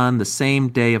a son the same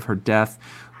day of her death,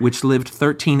 which lived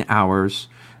 13 hours.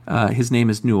 His name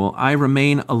is Newell. I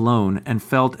remain alone and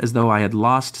felt as though I had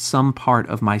lost some part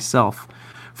of myself.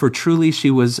 For truly she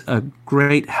was a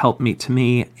great helpmeet to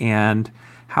me, and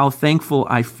how thankful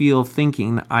I feel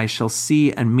thinking I shall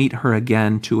see and meet her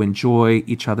again to enjoy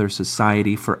each other's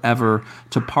society forever,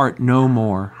 to part no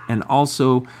more, and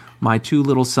also my 2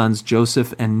 little sons,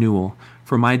 Joseph and Newell.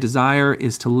 For my desire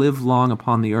is to live long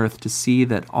upon the earth, to see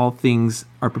that all things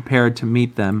are prepared to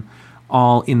meet them,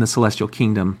 all in the celestial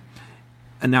kingdom.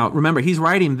 And now, remember, he's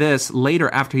writing this later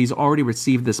after he's already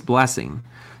received this blessing.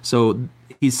 So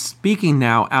he's speaking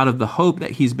now out of the hope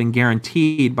that he's been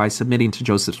guaranteed by submitting to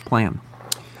Joseph's plan.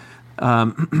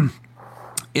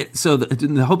 So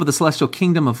the hope of the celestial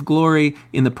kingdom of glory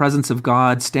in the presence of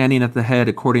God, standing at the head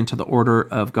according to the order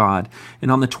of God.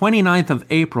 And on the 29th of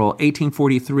April,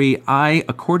 1843, I,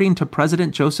 according to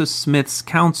President Joseph Smith's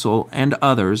counsel and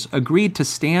others, agreed to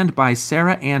stand by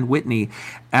Sarah Ann Whitney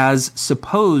as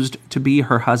supposed to be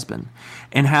her husband,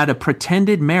 and had a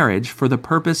pretended marriage for the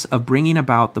purpose of bringing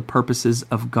about the purposes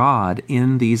of God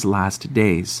in these last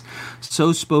days.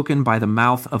 So spoken by the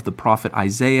mouth of the prophet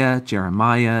Isaiah,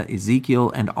 Jeremiah,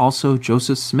 Ezekiel, and also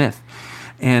Joseph Smith.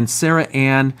 And Sarah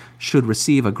Ann should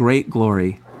receive a great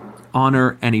glory,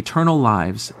 honor, and eternal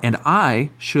lives, and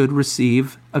I should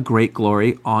receive a great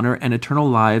glory, honor, and eternal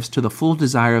lives to the full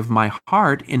desire of my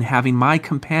heart in having my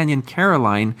companion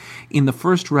Caroline in the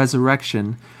first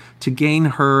resurrection, to gain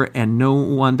her and no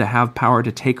one to have power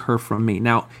to take her from me.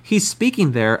 Now, he's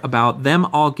speaking there about them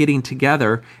all getting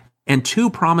together and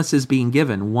two promises being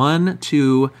given, one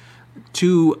to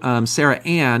Sarah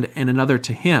Ann and another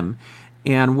to him.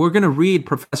 And we're going to read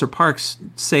Professor Parks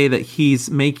say that he's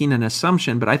making an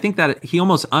assumption, but I think that he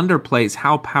almost underplays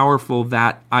how powerful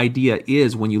that idea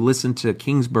is when you listen to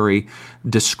Kingsbury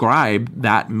describe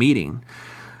that meeting.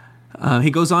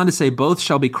 He goes on to say, both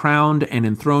shall be crowned and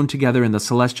enthroned together in the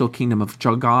celestial kingdom of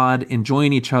God,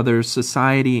 enjoying each other's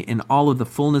society in all of the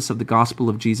fullness of the gospel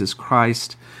of Jesus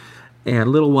Christ.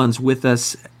 And little ones with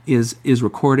us is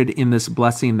recorded in this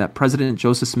blessing that President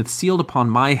Joseph Smith sealed upon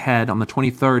my head on the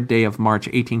 23rd day of March,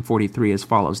 1843, as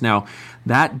follows. Now,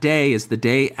 that day is the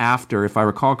day after, if I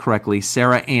recall correctly,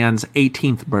 Sarah Ann's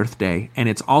 18th birthday, and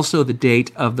it's also the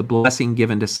date of the blessing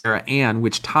given to Sarah Ann,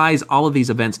 which ties all of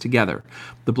these events together.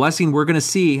 The blessing we're going to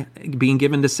see being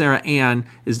given to Sarah Ann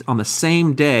is on the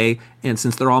same day, and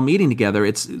since they're all meeting together,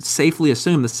 it's safely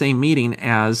assumed the same meeting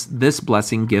as this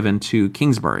blessing given to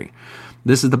Kingsbury.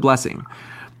 This is the blessing.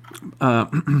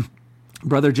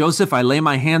 Brother Joseph, I lay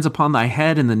my hands upon thy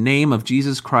head in the name of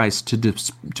Jesus Christ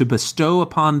to bestow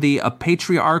upon thee a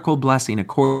patriarchal blessing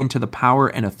according to the power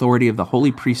and authority of the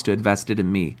holy priesthood vested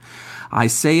in me. I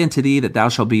say unto thee that thou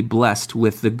shalt be blessed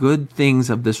with the good things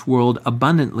of this world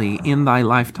abundantly in thy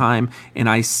lifetime, and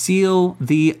I seal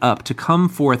thee up to come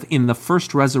forth in the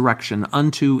first resurrection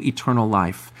unto eternal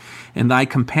life. And thy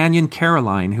companion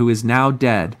Caroline, who is now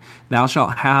dead, thou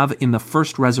shalt have in the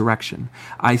first resurrection.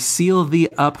 I seal thee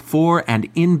up for and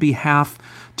in behalf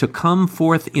to come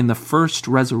forth in the first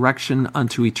resurrection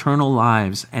unto eternal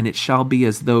lives, and it shall be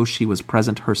as though she was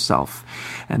present herself.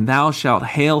 And thou shalt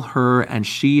hail her, and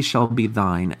she shall be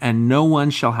thine, and no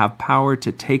one shall have power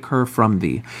to take her from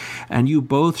thee. And you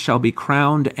both shall be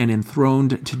crowned and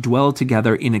enthroned to dwell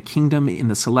together in a kingdom in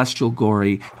the celestial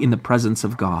glory in the presence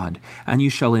of God. And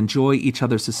you shall enjoy each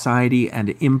other's society and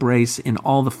embrace in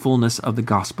all the fullness of the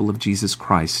gospel of Jesus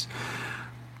Christ.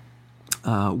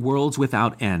 Worlds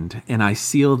without end, and I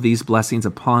seal these blessings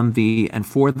upon thee and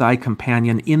for thy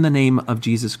companion in the name of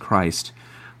Jesus Christ.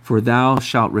 For thou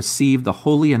shalt receive the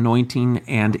holy anointing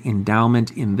and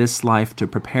endowment in this life to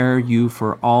prepare you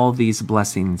for all these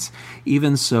blessings.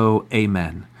 Even so,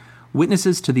 amen.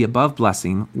 Witnesses to the above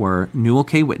blessing were Newell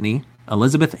K. Whitney,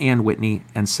 Elizabeth Ann Whitney,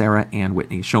 and Sarah Ann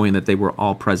Whitney, showing that they were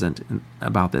all present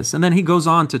about this. And then he goes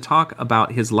on to talk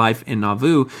about his life in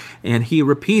Nauvoo, and he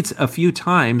repeats a few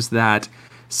times that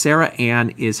Sarah Ann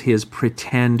is his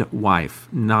pretend wife,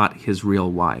 not his real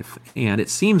wife. And it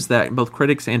seems that both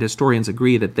critics and historians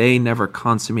agree that they never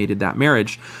consummated that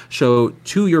marriage. So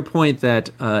to your point that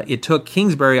it took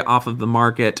Kingsbury off of the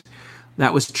market,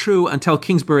 that was true until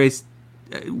Kingsbury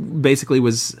basically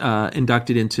was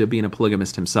inducted into being a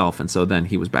polygamist himself, and so then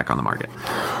he was back on the market.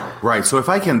 Right. So if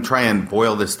I can try and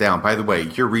boil this down, by the way,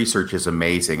 your research is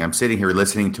amazing. I'm sitting here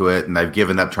listening to it, and I've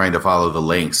given up trying to follow the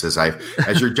links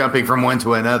as you're jumping from one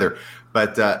to another.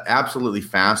 But absolutely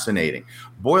fascinating.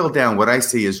 Boiled down, what I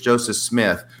see is Joseph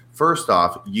Smith, first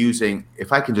off, using,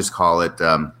 if I can just call it,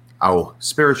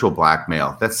 spiritual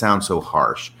blackmail. That sounds so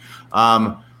harsh.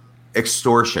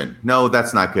 Extortion. No,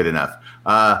 that's not good enough.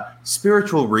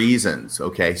 Spiritual reasons,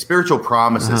 okay? Spiritual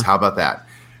promises, How about that?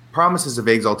 Promises of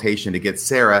exaltation to get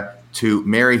Sarah to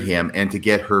marry him and to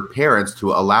get her parents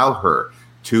to allow her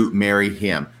to marry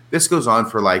him. This goes on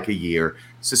for like a year.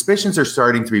 Suspicions are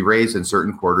starting to be raised in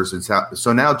certain quarters, and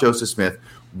so now Joseph Smith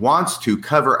wants to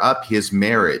cover up his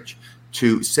marriage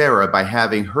to Sarah by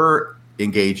having her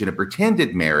engage in a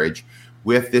pretended marriage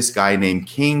with this guy named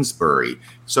Kingsbury.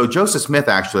 So Joseph Smith,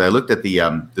 actually, I looked at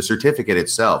the certificate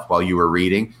itself while you were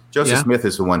reading. Joseph Smith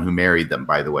is the one who married them,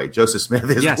 by the way. Joseph Smith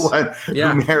is the one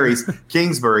who marries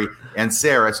Kingsbury and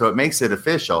Sarah, so it makes it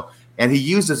official. And he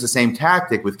uses the same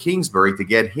tactic with Kingsbury to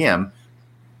get him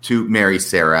to marry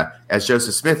Sarah, as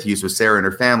Joseph Smith used with Sarah and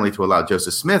her family to allow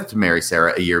Joseph Smith to marry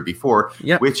Sarah a year before,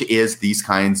 which is these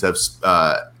kinds of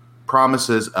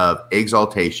promises of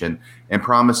exaltation and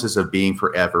promises of being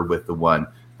forever with the one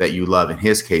that you love, in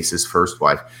his case, his first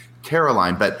wife,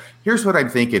 Caroline. But here's what I'm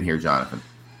thinking here, Jonathan.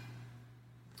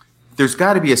 There's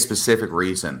got to be a specific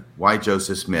reason why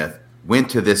Joseph Smith went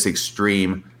to this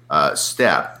extreme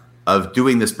step of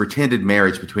doing this pretended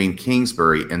marriage between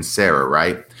Kingsbury and Sarah,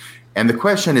 right? And the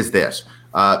question is this.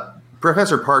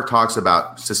 Professor Park talks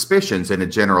about suspicions in a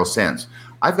general sense.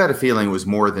 I've got a feeling it was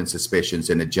more than suspicions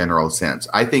in a general sense.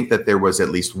 I think that there was at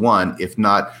least one, if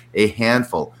not a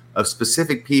handful, of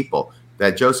specific people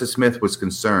that Joseph Smith was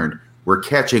concerned were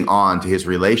catching on to his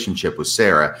relationship with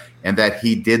Sarah, and that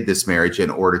he did this marriage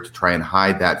in order to try and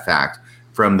hide that fact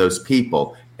from those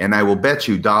people. And I will bet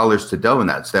you dollars to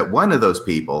donuts that one of those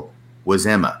people was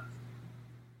Emma.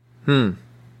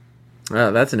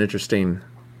 That's an interesting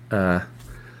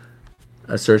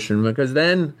assertion, because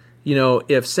then,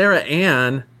 if Sarah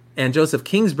Ann and Joseph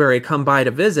Kingsbury come by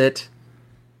to visit,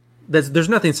 there's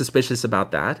nothing suspicious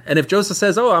about that. And if Joseph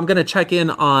says, "Oh, I'm going to check in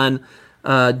on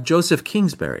Joseph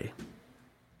Kingsbury,"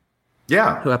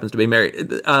 who happens to be married,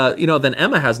 then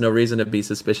Emma has no reason to be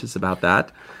suspicious about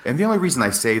that. And the only reason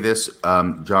I say this,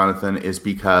 Jonathan, is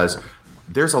because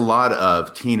there's a lot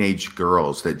of teenage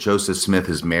girls that Joseph Smith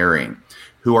is marrying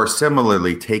who are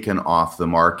similarly taken off the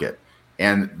market.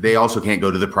 And they also can't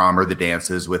go to the prom or the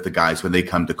dances with the guys when they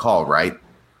come to call, right?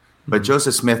 But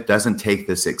Joseph Smith doesn't take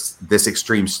this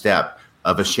extreme step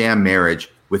of a sham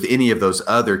marriage with any of those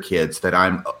other kids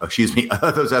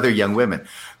those other young women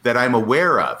that I'm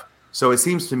aware of. So it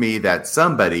seems to me that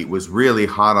somebody was really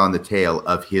hot on the tail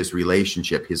of his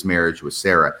relationship, his marriage with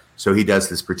Sarah. So he does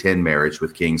this pretend marriage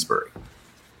with Kingsbury.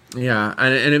 Yeah,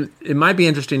 and it might be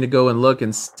interesting to go and look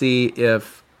and see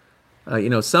if,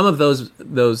 some of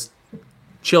those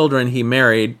children he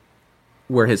married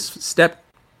were his step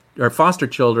or foster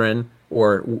children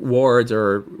or wards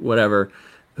or whatever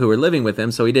who were living with him,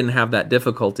 so he didn't have that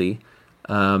difficulty.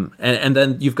 And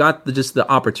then you've got just the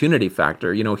opportunity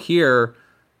factor. Here,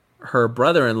 her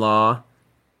brother-in-law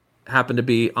happened to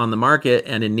be on the market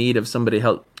and in need of somebody to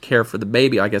help care for the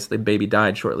baby. I guess the baby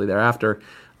died shortly thereafter.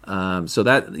 So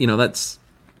that, that's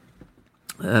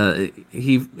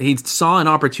he saw an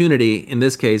opportunity in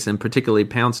this case and particularly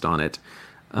pounced on it.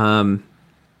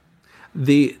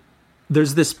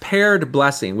 There's this paired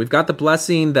blessing. We've got the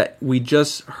blessing that we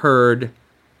just heard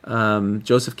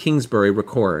Joseph Kingsbury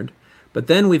record. But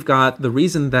then we've got the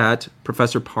reason that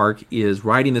Professor Park is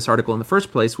writing this article in the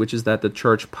first place, which is that the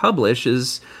church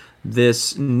publishes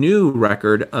this new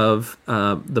record of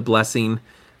the blessing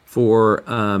for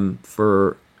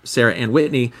Sarah Ann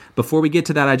Whitney. Before we get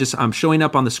to that, I'm showing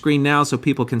up on the screen now so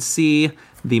people can see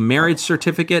the marriage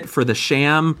certificate for the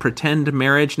sham pretend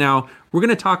marriage. Now, we're going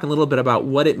to talk a little bit about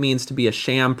what it means to be a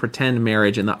sham pretend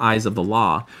marriage in the eyes of the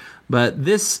law. But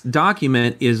this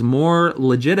document is more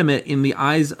legitimate in the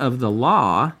eyes of the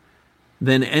law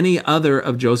than any other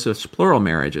of Joseph's plural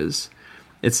marriages.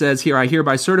 It says here, "I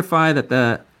hereby certify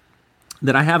that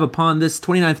I have upon this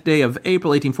 29th day of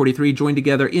April 1843 joined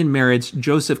together in marriage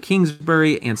Joseph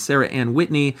Kingsbury and Sarah Ann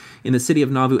Whitney in the city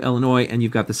of Nauvoo, Illinois," and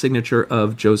you've got the signature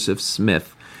of Joseph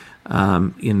Smith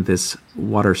in this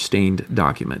water-stained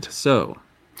document.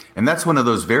 And that's one of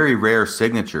those very rare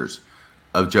signatures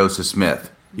of Joseph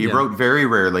Smith. He wrote very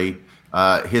rarely.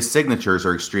 His signatures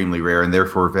are extremely rare and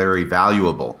therefore very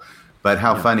valuable. But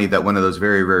how funny that one of those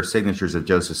very rare signatures of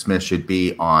Joseph Smith should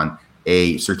be on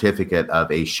a certificate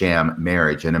of a sham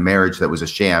marriage, and a marriage that was a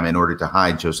sham in order to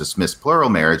hide Joseph Smith's plural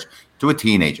marriage to a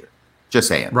teenager. Just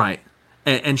saying. Right.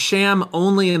 And sham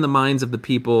only in the minds of the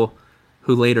people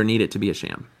who later need it to be a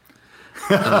sham.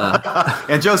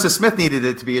 And Joseph Smith needed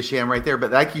it to be a sham right there.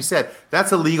 But like you said,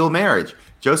 that's a legal marriage.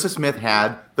 Joseph Smith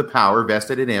had the power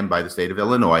vested in him by the state of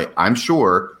Illinois. I'm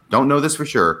sure, don't know this for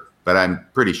sure, but I'm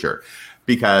pretty sure,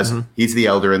 because he's the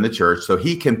elder in the church, so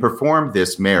he can perform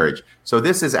this marriage. So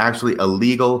this is actually a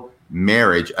legal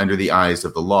marriage under the eyes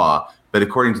of the law. But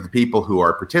according to the people who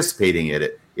are participating in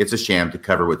it, it's a sham to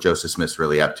cover what Joseph Smith's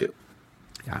really up to.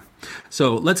 Yeah.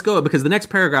 So let's go, because the next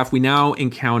paragraph, we now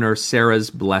encounter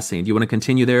Sarah's blessing. Do you want to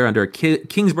continue there? Under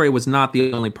Kingsbury was not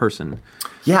the only person.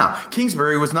 Yeah,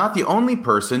 Kingsbury was not the only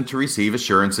person to receive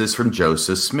assurances from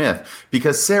Joseph Smith,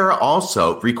 because Sarah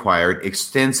also required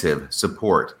extensive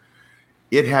support.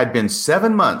 It had been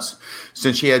 7 months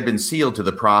since she had been sealed to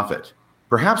the prophet.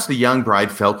 Perhaps the young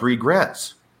bride felt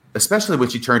regrets, especially when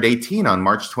she turned 18 on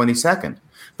March 22nd.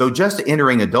 Though just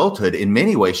entering adulthood, in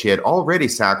many ways she had already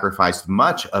sacrificed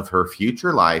much of her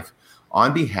future life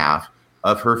on behalf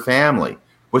of her family.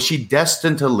 Was she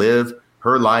destined to live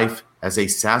her life as a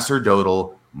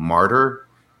sacerdotal martyr?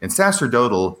 And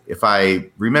sacerdotal, if I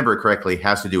remember correctly,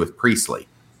 has to do with priestly.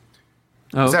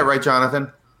 Oh. Is that right,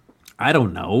 Jonathan? I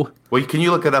don't know. Well, can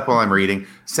you look it up while I'm reading?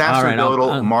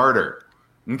 Sacerdotal martyr.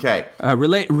 Okay.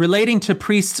 Relating to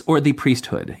priests or the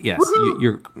priesthood. Yes,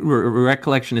 your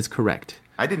recollection is correct.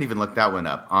 I didn't even look that one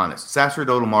up, honest.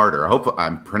 Sacerdotal martyr. I hope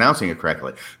I'm pronouncing it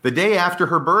correctly. The day after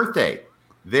her birthday.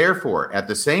 Therefore, at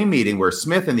the same meeting where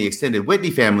Smith and the extended Whitney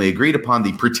family agreed upon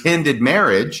the pretended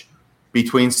marriage,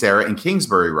 between Sarah and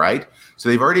Kingsbury, right? So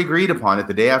they've already agreed upon it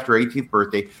the day after her 18th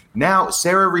birthday. Now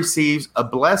Sarah receives a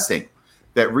blessing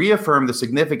that reaffirmed the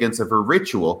significance of her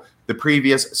ritual the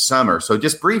previous summer. So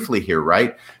just briefly here,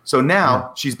 right? So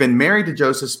now she's been married to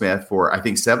Joseph Smith for, I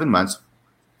think, 7 months.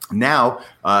 Now,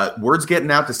 word's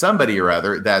getting out to somebody or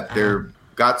other that they're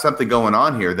got something going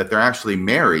on here, that they're actually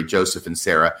married, Joseph and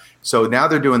Sarah. So now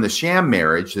they're doing the sham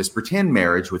marriage, this pretend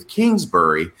marriage with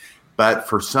Kingsbury. But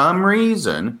for some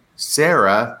reason,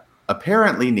 Sarah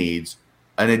apparently needs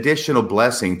an additional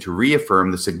blessing to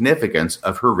reaffirm the significance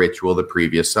of her ritual the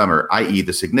previous summer, i.e.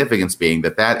 the significance being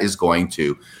that is going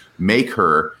to make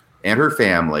her and her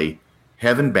family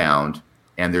heaven-bound,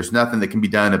 and there's nothing that can be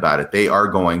done about it. They are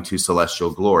going to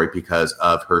celestial glory because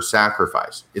of her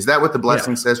sacrifice. Is that what the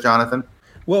blessing says, Jonathan?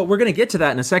 Well, we're going to get to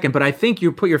that in a second, but I think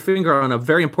you put your finger on a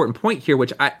very important point here,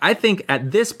 which I think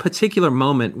at this particular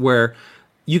moment where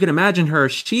you can imagine her,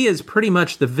 she is pretty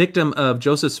much the victim of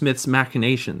Joseph Smith's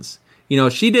machinations. You know,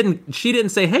 she didn't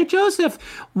say, "Hey, Joseph,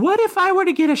 what if I were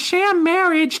to get a sham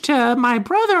marriage to my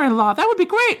brother-in-law? That would be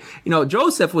great." You know,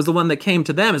 Joseph was the one that came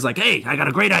to them, is like, "Hey, I got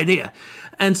a great idea."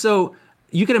 And so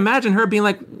you can imagine her being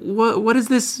like, what does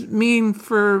this mean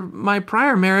for my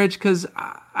prior marriage? Because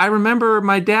I remember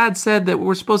my dad said that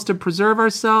we're supposed to preserve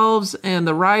ourselves and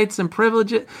the rights and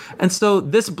privileges. And so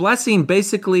this blessing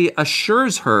basically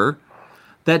assures her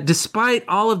that despite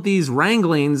all of these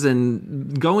wranglings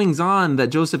and goings on that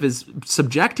Joseph is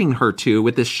subjecting her to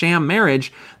with this sham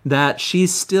marriage, that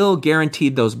she's still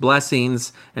guaranteed those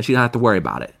blessings and she don't have to worry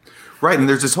about it. Right, and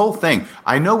there's this whole thing.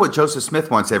 I know what Joseph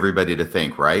Smith wants everybody to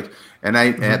think, right?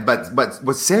 But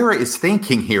what Sarah is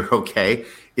thinking here, okay,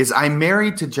 is I'm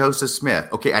married to Joseph Smith.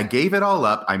 Okay, I gave it all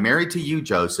up. I'm married to you,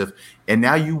 Joseph, and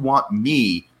now you want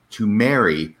me to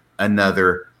marry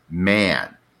another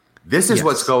man. This is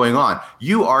what's going on.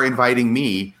 You are inviting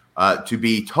me to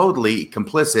be totally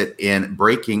complicit in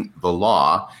breaking the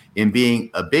law, in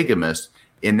being a bigamist,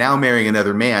 in now marrying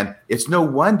another man. It's no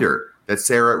wonder that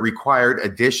Sarah required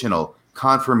additional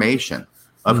confirmation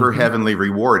of her heavenly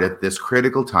reward at this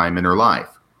critical time in her life.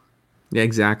 Yeah,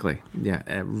 exactly. Yeah,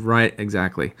 right,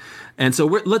 exactly. And so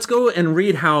let's go and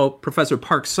read how Professor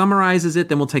Park summarizes it,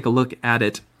 then we'll take a look at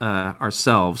it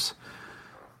ourselves.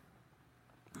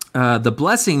 The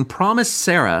blessing promised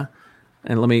Sarah,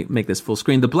 and let me make this full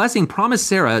screen. The blessing promised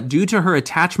Sarah, due to her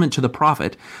attachment to the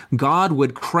prophet, God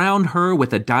would crown her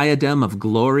with a diadem of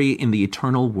glory in the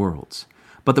eternal worlds.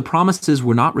 But the promises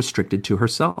were not restricted to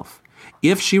herself.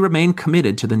 If she remained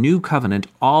committed to the new covenant,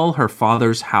 all her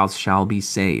father's house shall be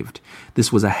saved.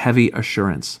 This was a heavy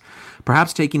assurance,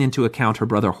 perhaps taking into account her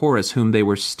brother Horace, whom they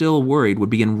were still worried would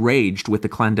be enraged with the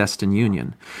clandestine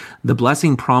union. The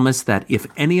blessing promised that if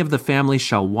any of the family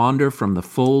shall wander from the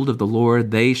fold of the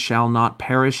Lord, they shall not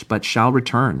perish, but shall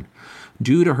return.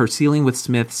 Due to her sealing with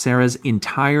Smith, Sarah's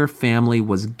entire family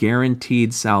was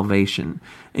guaranteed salvation,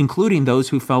 including those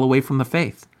who fell away from the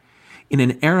faith. In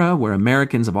an era where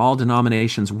Americans of all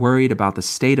denominations worried about the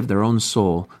state of their own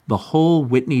soul, the whole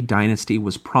Whitney dynasty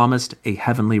was promised a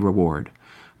heavenly reward.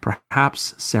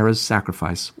 Perhaps Sarah's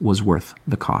sacrifice was worth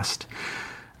the cost.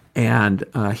 And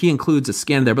he includes a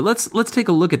scan there, but let's take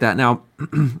a look at that. Now,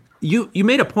 you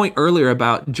made a point earlier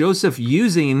about Joseph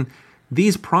using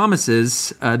these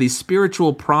promises, these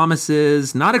spiritual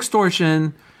promises, not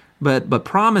extortion, but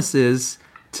promises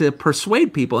to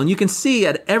persuade people. And you can see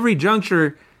at every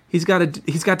juncture he's got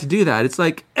to do that. It's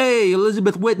like, "Hey,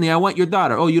 Elizabeth Whitney, I want your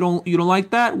daughter. Oh, you don't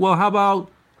like that? Well, how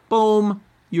about boom,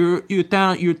 your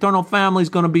eternal family's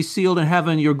going to be sealed in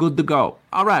heaven. You're good to go.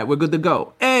 All right, we're good to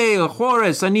go. Hey,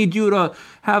 Horace, I need you to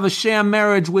have a sham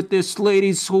marriage with this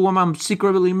lady who I'm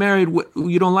secretly married with.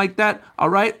 You don't like that? All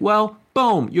right, well,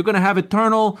 boom, you're going to have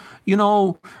eternal,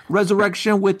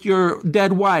 resurrection with your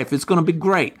dead wife. It's going to be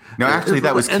great." No, actually,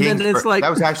 that was that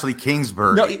was actually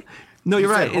Kingsbury. No,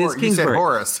 you're right. It's Kingsbury. You said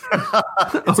Horace.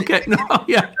 Okay, no,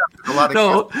 yeah. A lot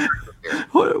of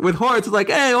with Horace, it's like,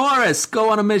 "Hey, Horace, go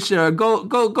on a mission, or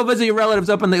go visit your relatives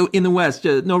up in the West.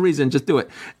 Just, no reason, just do it."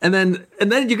 And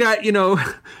then you got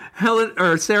Helen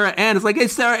or Sarah Ann. It's like, "Hey,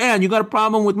 Sarah Ann, you got a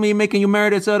problem with me making you marry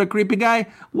this other creepy guy?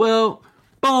 Well,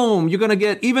 boom, you're going to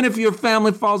get, even if your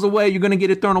family falls away, you're going to get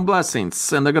eternal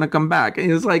blessings, and they're going to come back."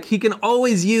 And it's like he can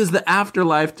always use the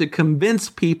afterlife to convince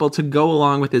people to go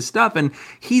along with his stuff, and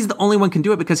he's the only one can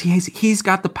do it because he's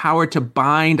got the power to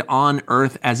bind on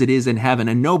earth as it is in heaven,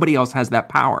 and nobody else has that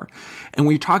power. And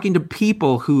when you're talking to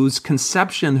people whose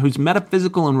conception, whose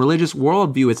metaphysical and religious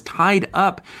worldview is tied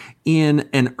up in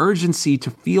an urgency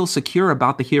to feel secure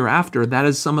about the hereafter, that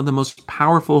is some of the most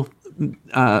powerful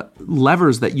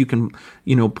levers that you can,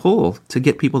 pull to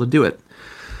get people to do it.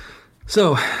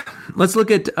 So let's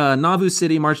look at Nauvoo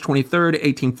City, March 23rd,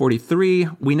 1843.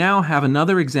 We now have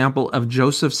another example of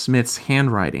Joseph Smith's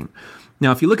handwriting.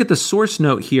 Now, if you look at the source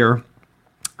note here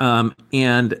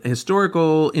and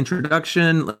historical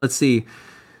introduction, let's see.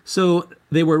 So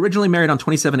they were originally married on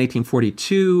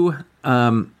 27/1842.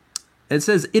 It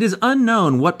says, it is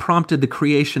unknown what prompted the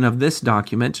creation of this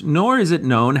document, nor is it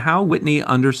known how Whitney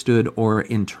understood or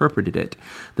interpreted it.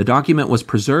 The document was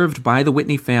preserved by the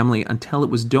Whitney family until it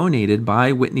was donated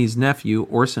by Whitney's nephew,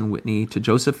 Orson Whitney, to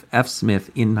Joseph F. Smith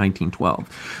in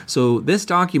 1912. So this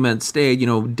document stayed,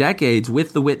 decades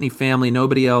with the Whitney family.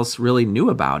 Nobody else really knew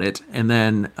about it. And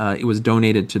then it was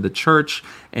donated to the church,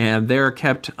 and they're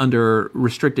kept under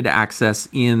restricted access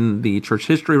in the church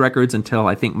history records until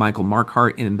I think Michael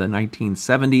Marquardt in the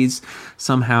 1970s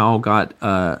somehow got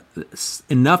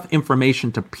enough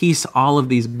information to piece all of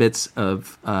these bits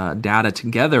of data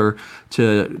together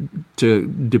to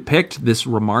depict this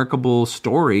remarkable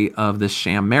story of this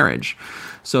sham marriage.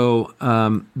 So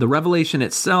the revelation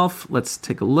itself, let's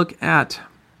take a look at.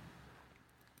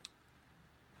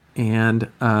 And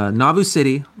Nauvoo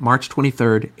City, March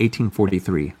 23rd,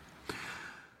 1843.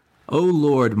 O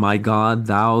Lord, my God,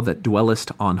 thou that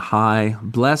dwellest on high,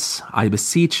 bless, I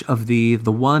beseech of thee,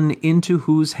 the one into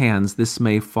whose hands this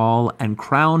may fall, and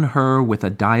crown her with a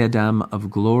diadem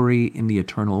of glory in the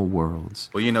eternal worlds.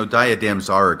 Well, diadems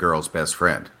are a girl's best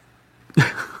friend.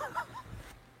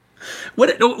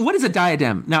 What is a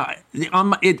diadem? Now,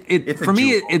 for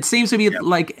me, it seems to be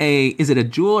like is it a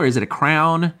jewel or is it a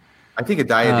crown? I think a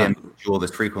diadem is a jewel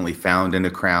that's frequently found in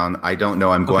a crown. I don't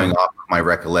know. I'm going off of my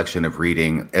recollection of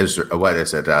reading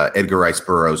Edgar Rice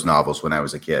Burroughs novels when I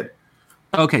was a kid.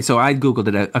 Okay, so I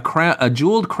Googled it. A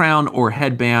jeweled crown or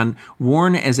headband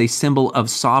worn as a symbol of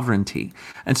sovereignty.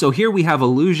 And so here we have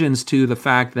allusions to the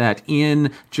fact that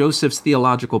in Joseph's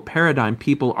theological paradigm,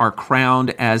 people are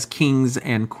crowned as kings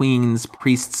and queens,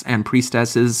 priests and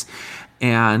priestesses.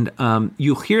 And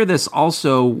you'll hear this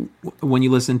also when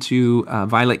you listen to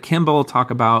Violet Kimball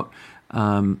talk about,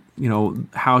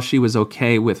 how she was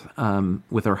okay with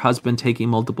her husband taking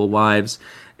multiple wives.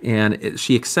 And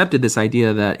she accepted this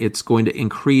idea that it's going to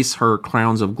increase her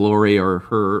crowns of glory or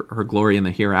her glory in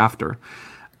the hereafter.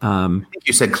 I think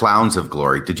you said clowns of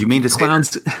glory. Did you mean to say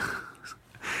clowns?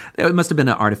 It must have been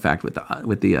an artifact with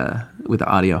the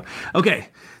audio. Okay,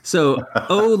 so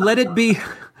let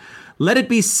it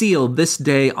be sealed this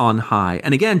day on high.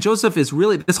 And again, Joseph is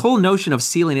really, this whole notion of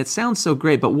sealing, it sounds so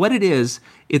great, but what it is,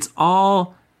 it's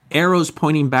all arrows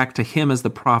pointing back to him as the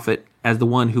prophet, as the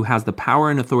one who has the power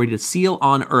and authority to seal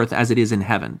on earth as it is in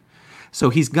heaven. So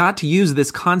he's got to use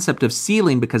this concept of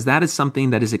sealing because that is something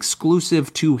that is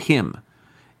exclusive to him.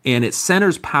 And it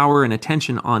centers power and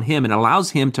attention on him and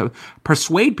allows him to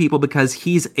persuade people because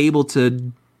he's able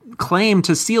to claim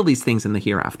to seal these things in the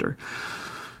hereafter.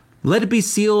 Let it be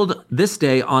sealed this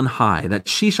day on high, that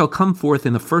she shall come forth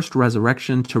in the first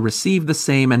resurrection to receive the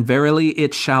same, and verily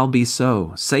it shall be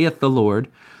so, saith the Lord,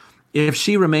 if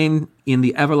she remain in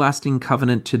the everlasting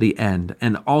covenant to the end,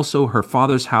 and also her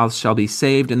father's house shall be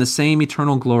saved in the same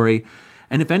eternal glory.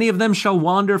 And if any of them shall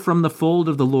wander from the fold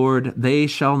of the Lord, they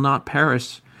shall not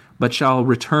perish, but shall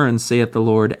return, saith the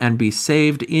Lord, and be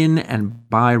saved in and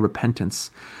by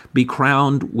repentance. Be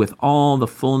crowned with all the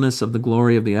fullness of the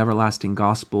glory of the everlasting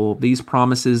gospel. These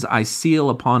promises I seal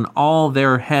upon all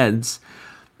their heads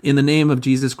in the name of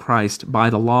Jesus Christ by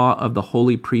the law of the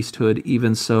holy priesthood,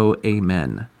 even so,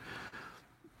 amen.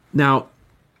 Now,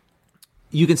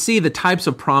 you can see the types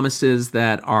of promises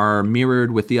that are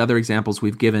mirrored with the other examples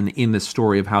we've given in this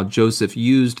story of how Joseph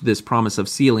used this promise of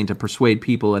sealing to persuade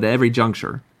people at every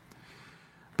juncture.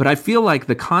 But I feel like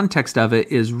the context of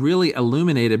it is really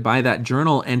illuminated by that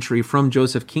journal entry from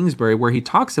Joseph Kingsbury where he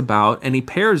talks about, and he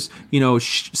pairs,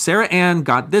 Sarah Ann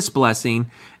got this blessing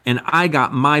and I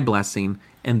got my blessing.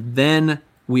 And then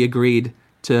we agreed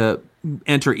to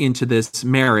enter into this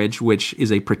marriage, which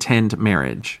is a pretend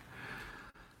marriage.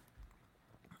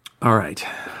 All right.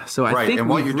 So I think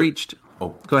we've reached...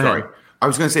 Oh, go ahead. I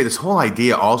was going to say this whole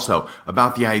idea also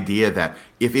about the idea that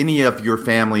if any of your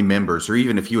family members, or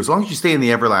even if you, as long as you stay in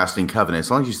the everlasting covenant,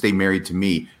 as long as you stay married to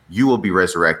me, you will be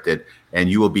resurrected and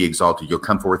you will be exalted. You'll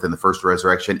come forth in the first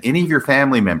resurrection. Any of your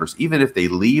family members, even if they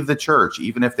leave the church,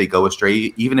 even if they go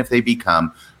astray, even if they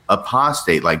become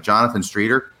apostate like Jonathan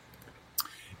Streeter,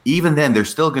 even then they're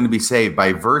still going to be saved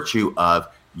by virtue of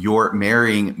your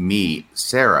marrying me,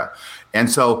 Sarah. And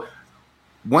so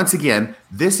once again,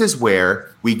 this is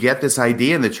where we get this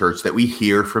idea in the church that we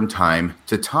hear from time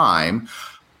to time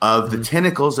of the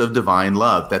tentacles of divine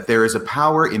love, that there is a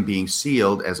power in being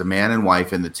sealed as a man and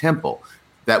wife in the temple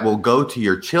that will go to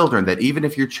your children, that even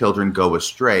if your children go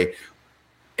astray,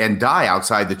 and die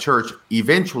outside the church,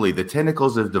 eventually the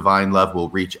tentacles of divine love will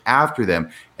reach after them,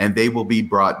 and they will be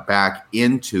brought back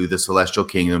into the celestial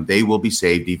kingdom. They will be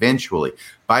saved eventually.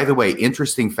 By the way,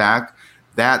 interesting fact,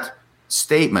 that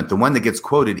statement, the one that gets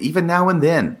quoted even now and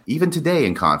then, even today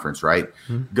in conference, right,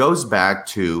 goes back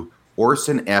to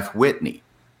Orson F. Whitney.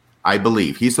 I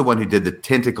believe he's the one who did the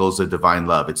tentacles of divine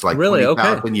love. It's like really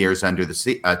 20,000 years under the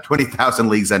sea, 20,000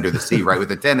 leagues under the sea, right? With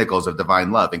the tentacles of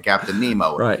divine love and Captain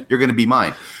Nemo. Right. You're going to be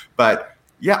mine. But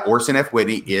yeah, Orson F.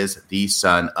 Whitney is the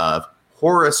son of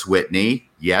Horace Whitney.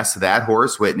 Yes, that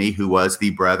Horace Whitney, who was the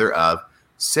brother of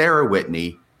Sarah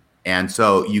Whitney. And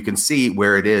so you can see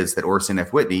where it is that Orson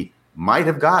F. Whitney might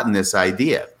have gotten this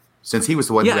idea, since he was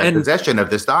the one who had possession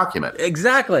of this document.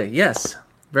 Exactly. Yes.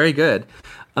 Very good.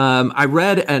 I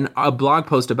read a blog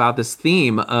post about this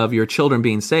theme of your children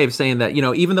being saved, saying that,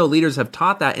 even though leaders have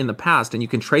taught that in the past, and you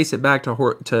can trace it back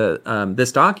to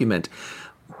this document,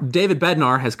 David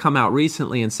Bednar has come out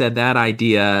recently and said that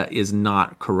idea is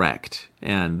not correct,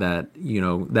 and that,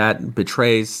 that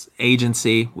betrays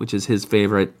agency, which is his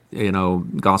favorite,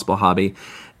 gospel hobby.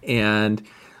 And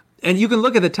you can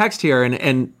look at the text here,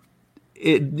 and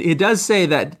it does say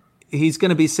that he's going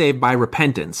to be saved by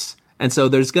repentance. And so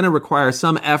there's going to require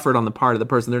some effort on the part of the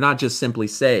person. They're not just simply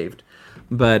saved.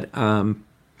 But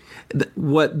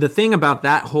the thing about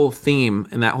that whole theme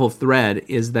and that whole thread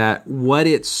is that what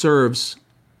it serves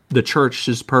the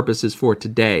church's purposes for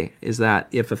today is that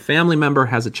if a family member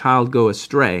has a child go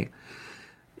astray,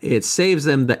 it saves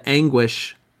them the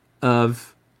anguish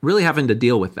of really having to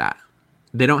deal with that.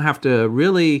 They don't have to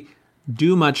really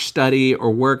do much study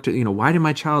or work to, why did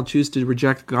my child choose to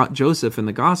reject Joseph in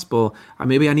the gospel?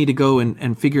 Maybe I need to go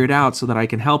and figure it out so that I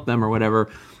can help them or whatever.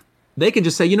 They can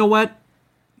just say, you know what?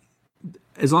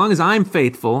 As long as I'm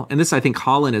faithful, and this, I think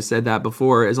Holland has said that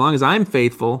before, as long as I'm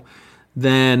faithful,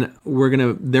 then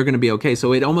they're gonna be okay.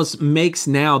 So it almost makes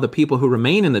now the people who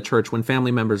remain in the church when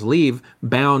family members leave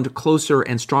bound closer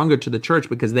and stronger to the church,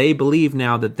 because they believe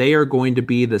now that they are going to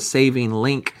be the saving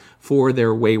link for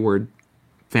their wayward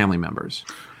family members.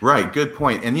 Right, good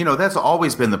point. And, that's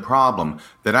always been the problem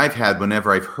that I've had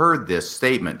whenever I've heard this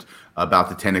statement about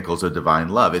the tentacles of divine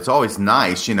love. It's always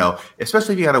nice,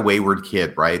 especially if you got a wayward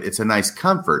kid, right? It's a nice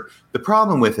comfort. The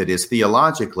problem with it is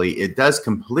theologically, it does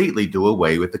completely do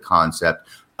away with the concept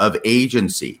of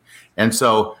agency. And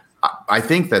so I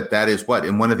think that is what,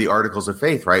 in one of the articles of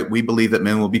faith, right? We believe that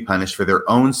men will be punished for their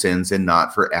own sins and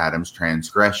not for Adam's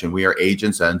transgression. We are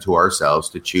agents unto ourselves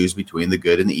to choose between the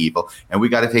good and the evil, and we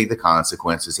got to take the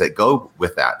consequences that go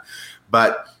with that.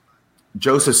 But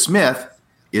Joseph Smith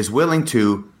is willing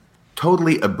to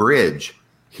totally abridge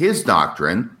his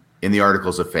doctrine in the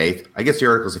Articles of Faith. I guess the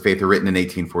Articles of Faith are written in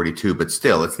 1842, but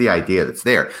still, it's the idea that's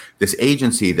there. This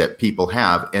agency that people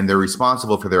have, and they're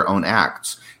responsible for their own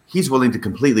acts. He's willing to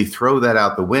completely throw that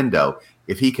out the window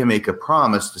if he can make a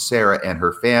promise to Sarah and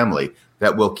her family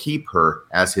that will keep her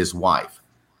as his wife.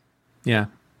 Yeah.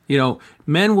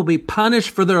 Men will be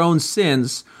punished for their own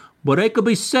sins, but they could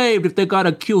be saved if they got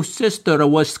a cute sister or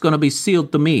what's going to be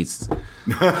sealed to me.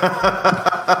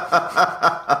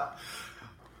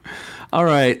 All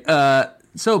right.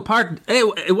 So Park,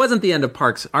 it wasn't the end of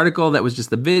Park's article. That was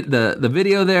just the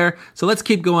video there. So let's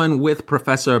keep going with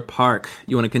Professor Park.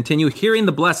 You want to continue? Hearing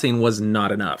the blessing was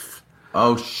not enough.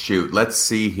 Oh, shoot. Let's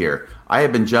see here. I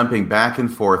have been jumping back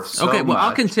and forth so much. Okay, well,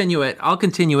 I'll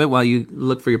continue it while you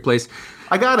look for your place.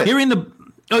 I got it.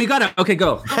 Oh, you got it. Okay,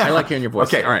 go. I like hearing your voice.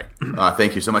 Okay. All right.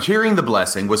 Thank you so much. Hearing the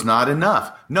blessing was not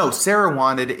enough. No, Sarah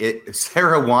wanted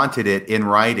it in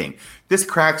writing. This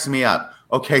cracks me up.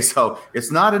 Okay, so it's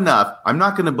not enough. I'm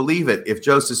not going to believe it if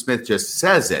Joseph Smith just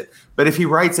says it. But if he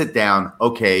writes it down,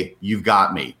 okay, you've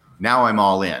got me. Now I'm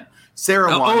all in.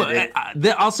 Sarah wanted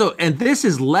it. Also, and this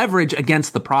is leverage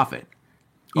against the prophet.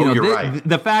 You're right.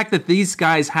 The fact that these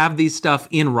guys have these stuff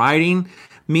in writing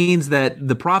means that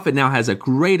the prophet now has a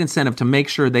great incentive to make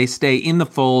sure they stay in the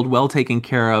fold, well taken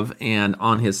care of, and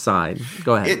on his side.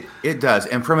 Go ahead. It does.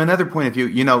 And from another point of view,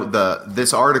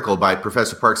 this article by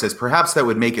Professor Park says perhaps that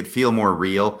would make it feel more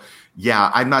real. Yeah,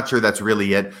 I'm not sure that's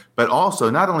really it. But also,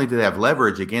 not only do they have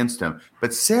leverage against him,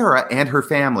 but Sarah and her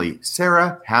family,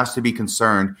 Sarah has to be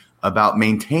concerned about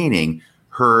maintaining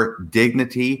her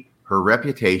dignity, her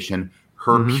reputation,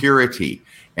 her purity.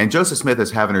 And Joseph Smith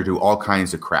is having her do all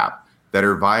kinds of crap that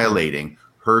are violating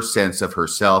her sense of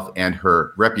herself and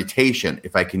her reputation,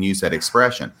 if I can use that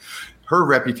expression. Her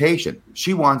reputation,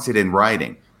 she wants it in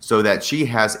writing so that she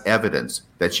has evidence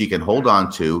that she can hold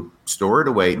on to, store it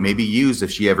away, maybe use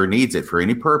if she ever needs it for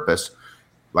any purpose,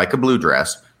 like a blue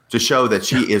dress, to show that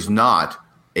she is not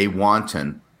a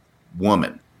wanton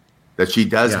woman, that she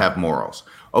does have morals.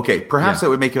 Okay, perhaps Yeah. that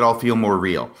would make it all feel more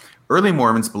real. Early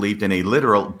Mormons believed in a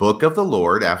literal book of the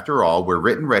Lord, after all, where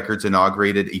written records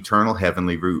inaugurated eternal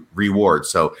heavenly rewards.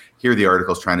 So here the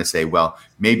article is trying to say, well,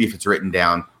 maybe if it's written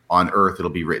down on earth,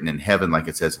 it'll be written in heaven, like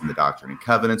it says in the Doctrine and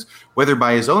Covenants. Whether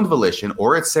by his own volition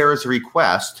or at Sarah's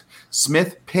request,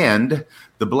 Smith pinned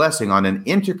the blessing on an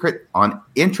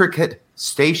intricate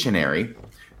stationery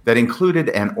that included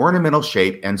an ornamental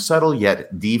shape and subtle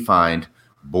yet defined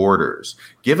borders.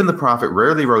 Given the prophet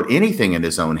rarely wrote anything in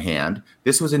his own hand,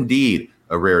 this was indeed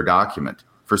a rare document.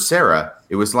 For Sarah,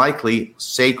 it was likely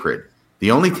sacred, the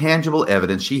only tangible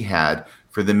evidence she had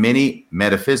for the many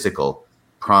metaphysical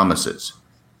promises.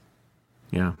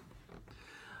 Yeah.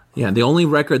 Yeah, the only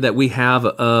record that we have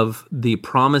of the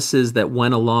promises that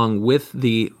went along with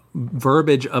the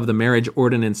verbiage of the marriage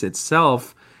ordinance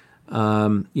itself,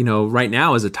 right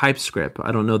now is a typescript.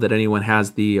 I don't know that anyone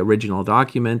has the original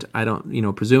document. I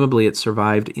don't, presumably it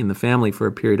survived in the family for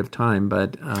a period of time,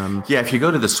 but... if you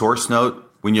go to the source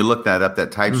note, when you look that up,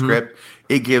 that typescript,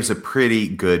 it gives a pretty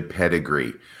good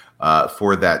pedigree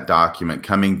for that document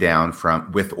coming down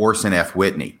with Orson F.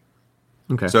 Whitney.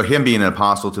 Okay. So him being an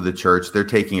apostle to the church, they're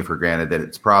taking it for granted that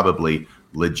it's probably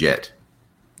legit.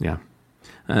 Yeah.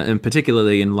 And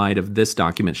particularly in light of this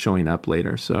document showing up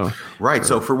later. So right.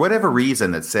 So for whatever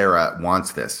reason that Sarah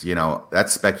wants this,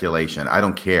 that's speculation. I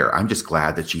don't care. I'm just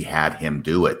glad that she had him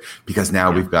do it, because now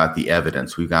we've got the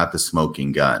evidence. We've got the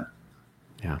smoking gun.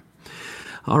 Yeah.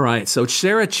 All right. So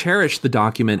Sarah cherished the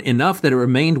document enough that it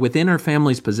remained within her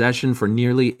family's possession for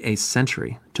nearly a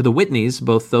century. To the Whitneys,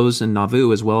 both those in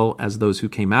Nauvoo as well as those who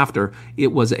came after,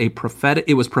 it was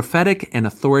prophetic and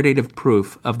authoritative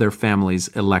proof of their family's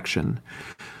election.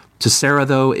 To Sarah,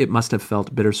 though, it must have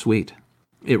felt bittersweet.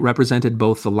 It represented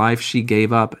both the life she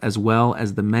gave up as well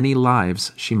as the many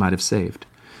lives she might have saved.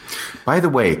 By the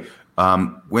way,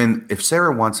 if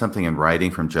Sarah wants something in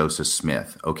writing from Joseph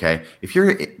Smith, okay, if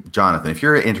you're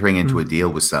entering into a deal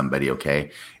with somebody, okay,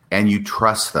 and you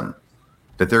trust them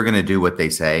that they're going to do what they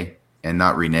say and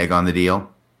not renege on the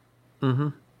deal,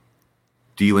 do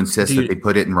you insist that they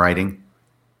put it in writing?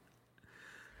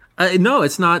 No,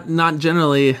 it's not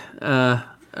generally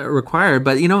required,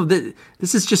 but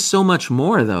this is just so much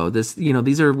more, though.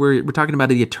 We're talking about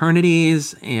the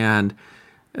eternities and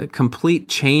a complete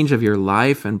change of your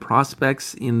life and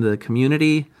prospects in the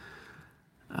community.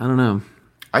 I don't know.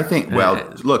 I think,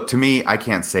 look, to me, I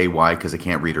can't say why because I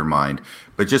can't read her mind.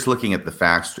 But just looking at the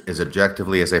facts as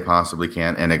objectively as I possibly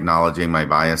can and acknowledging my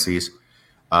biases,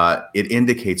 it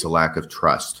indicates a lack of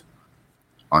trust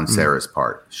on Sarah's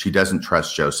part. She doesn't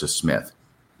trust Joseph Smith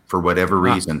for whatever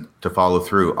reason to follow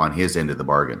through on his end of the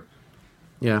bargain.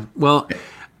 Yeah. Well,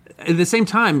 at the same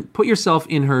time, put yourself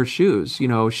in her shoes.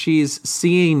 She's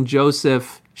seeing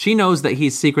Joseph. She knows that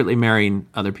he's secretly marrying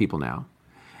other people now.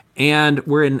 And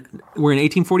we're in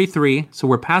 1843, so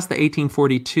we're past the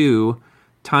 1842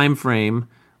 time frame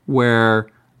where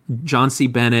John C.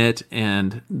 Bennett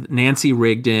and Nancy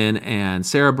Rigdon and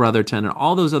Sarah Brotherton and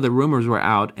all those other rumors were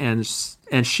out, and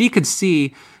she could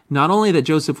see not only that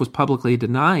Joseph was publicly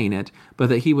denying it, but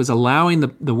that he was allowing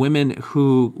the women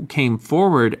who came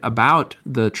forward about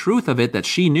the truth of it that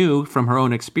she knew from her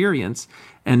own experience,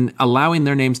 and allowing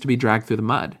their names to be dragged through the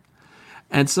mud.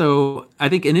 And so I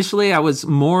think initially I was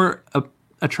more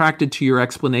attracted to your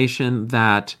explanation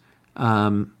that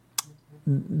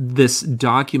this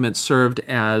document served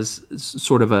as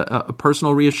sort of a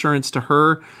personal reassurance to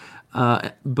her,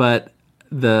 but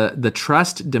the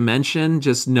trust dimension,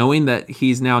 just knowing that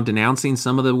he's now denouncing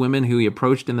some of the women who he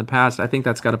approached in the past, I think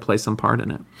that's got to play some part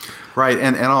in it. Right,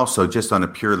 and also just on a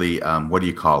purely,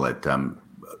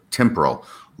 temporal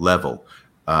level,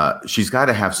 she's got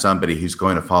to have somebody who's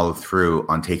going to follow through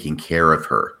on taking care of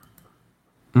her.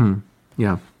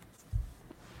 Yeah.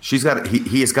 He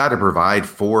has got to provide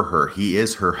for her. He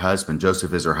is her husband.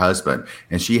 Joseph is her husband.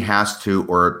 And she has to,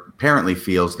 or apparently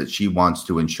feels that she wants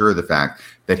to ensure the fact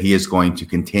that he is going to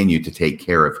continue to take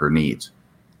care of her needs.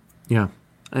 Yeah.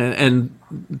 And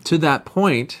to that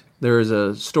point, there is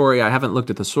a story, I haven't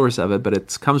looked at the source of it, but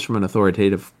it comes from an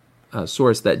authoritative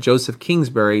source, that Joseph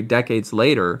Kingsbury, decades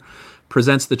later,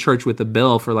 presents the church with a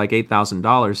bill for like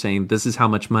 $8,000 saying, this is how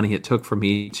much money it took for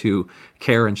me to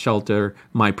care and shelter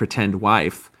my pretend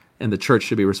wife, and the church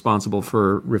should be responsible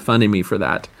for refunding me for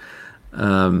that.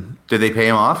 Did they pay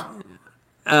him off?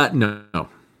 No.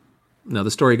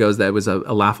 The story goes that it was a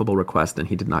laughable request and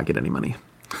he did not get any money.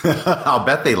 I'll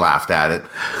bet they laughed at it.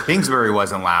 Kingsbury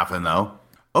wasn't laughing, though.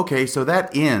 Okay, so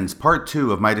that ends part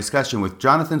 2 of my discussion with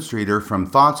Jonathan Streeter from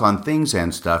Thoughts on Things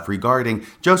and Stuff regarding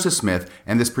Joseph Smith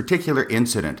and this particular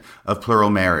incident of plural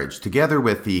marriage, together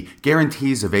with the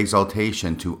guarantees of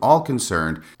exaltation to all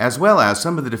concerned, as well as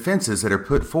some of the defenses that are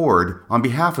put forward on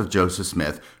behalf of Joseph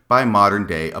Smith by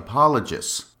modern-day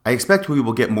apologists. I expect we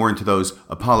will get more into those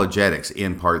apologetics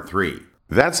in part 3.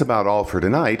 That's about all for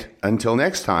tonight. Until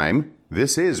next time,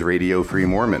 this is Radio Free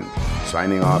Mormon,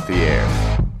 signing off the air.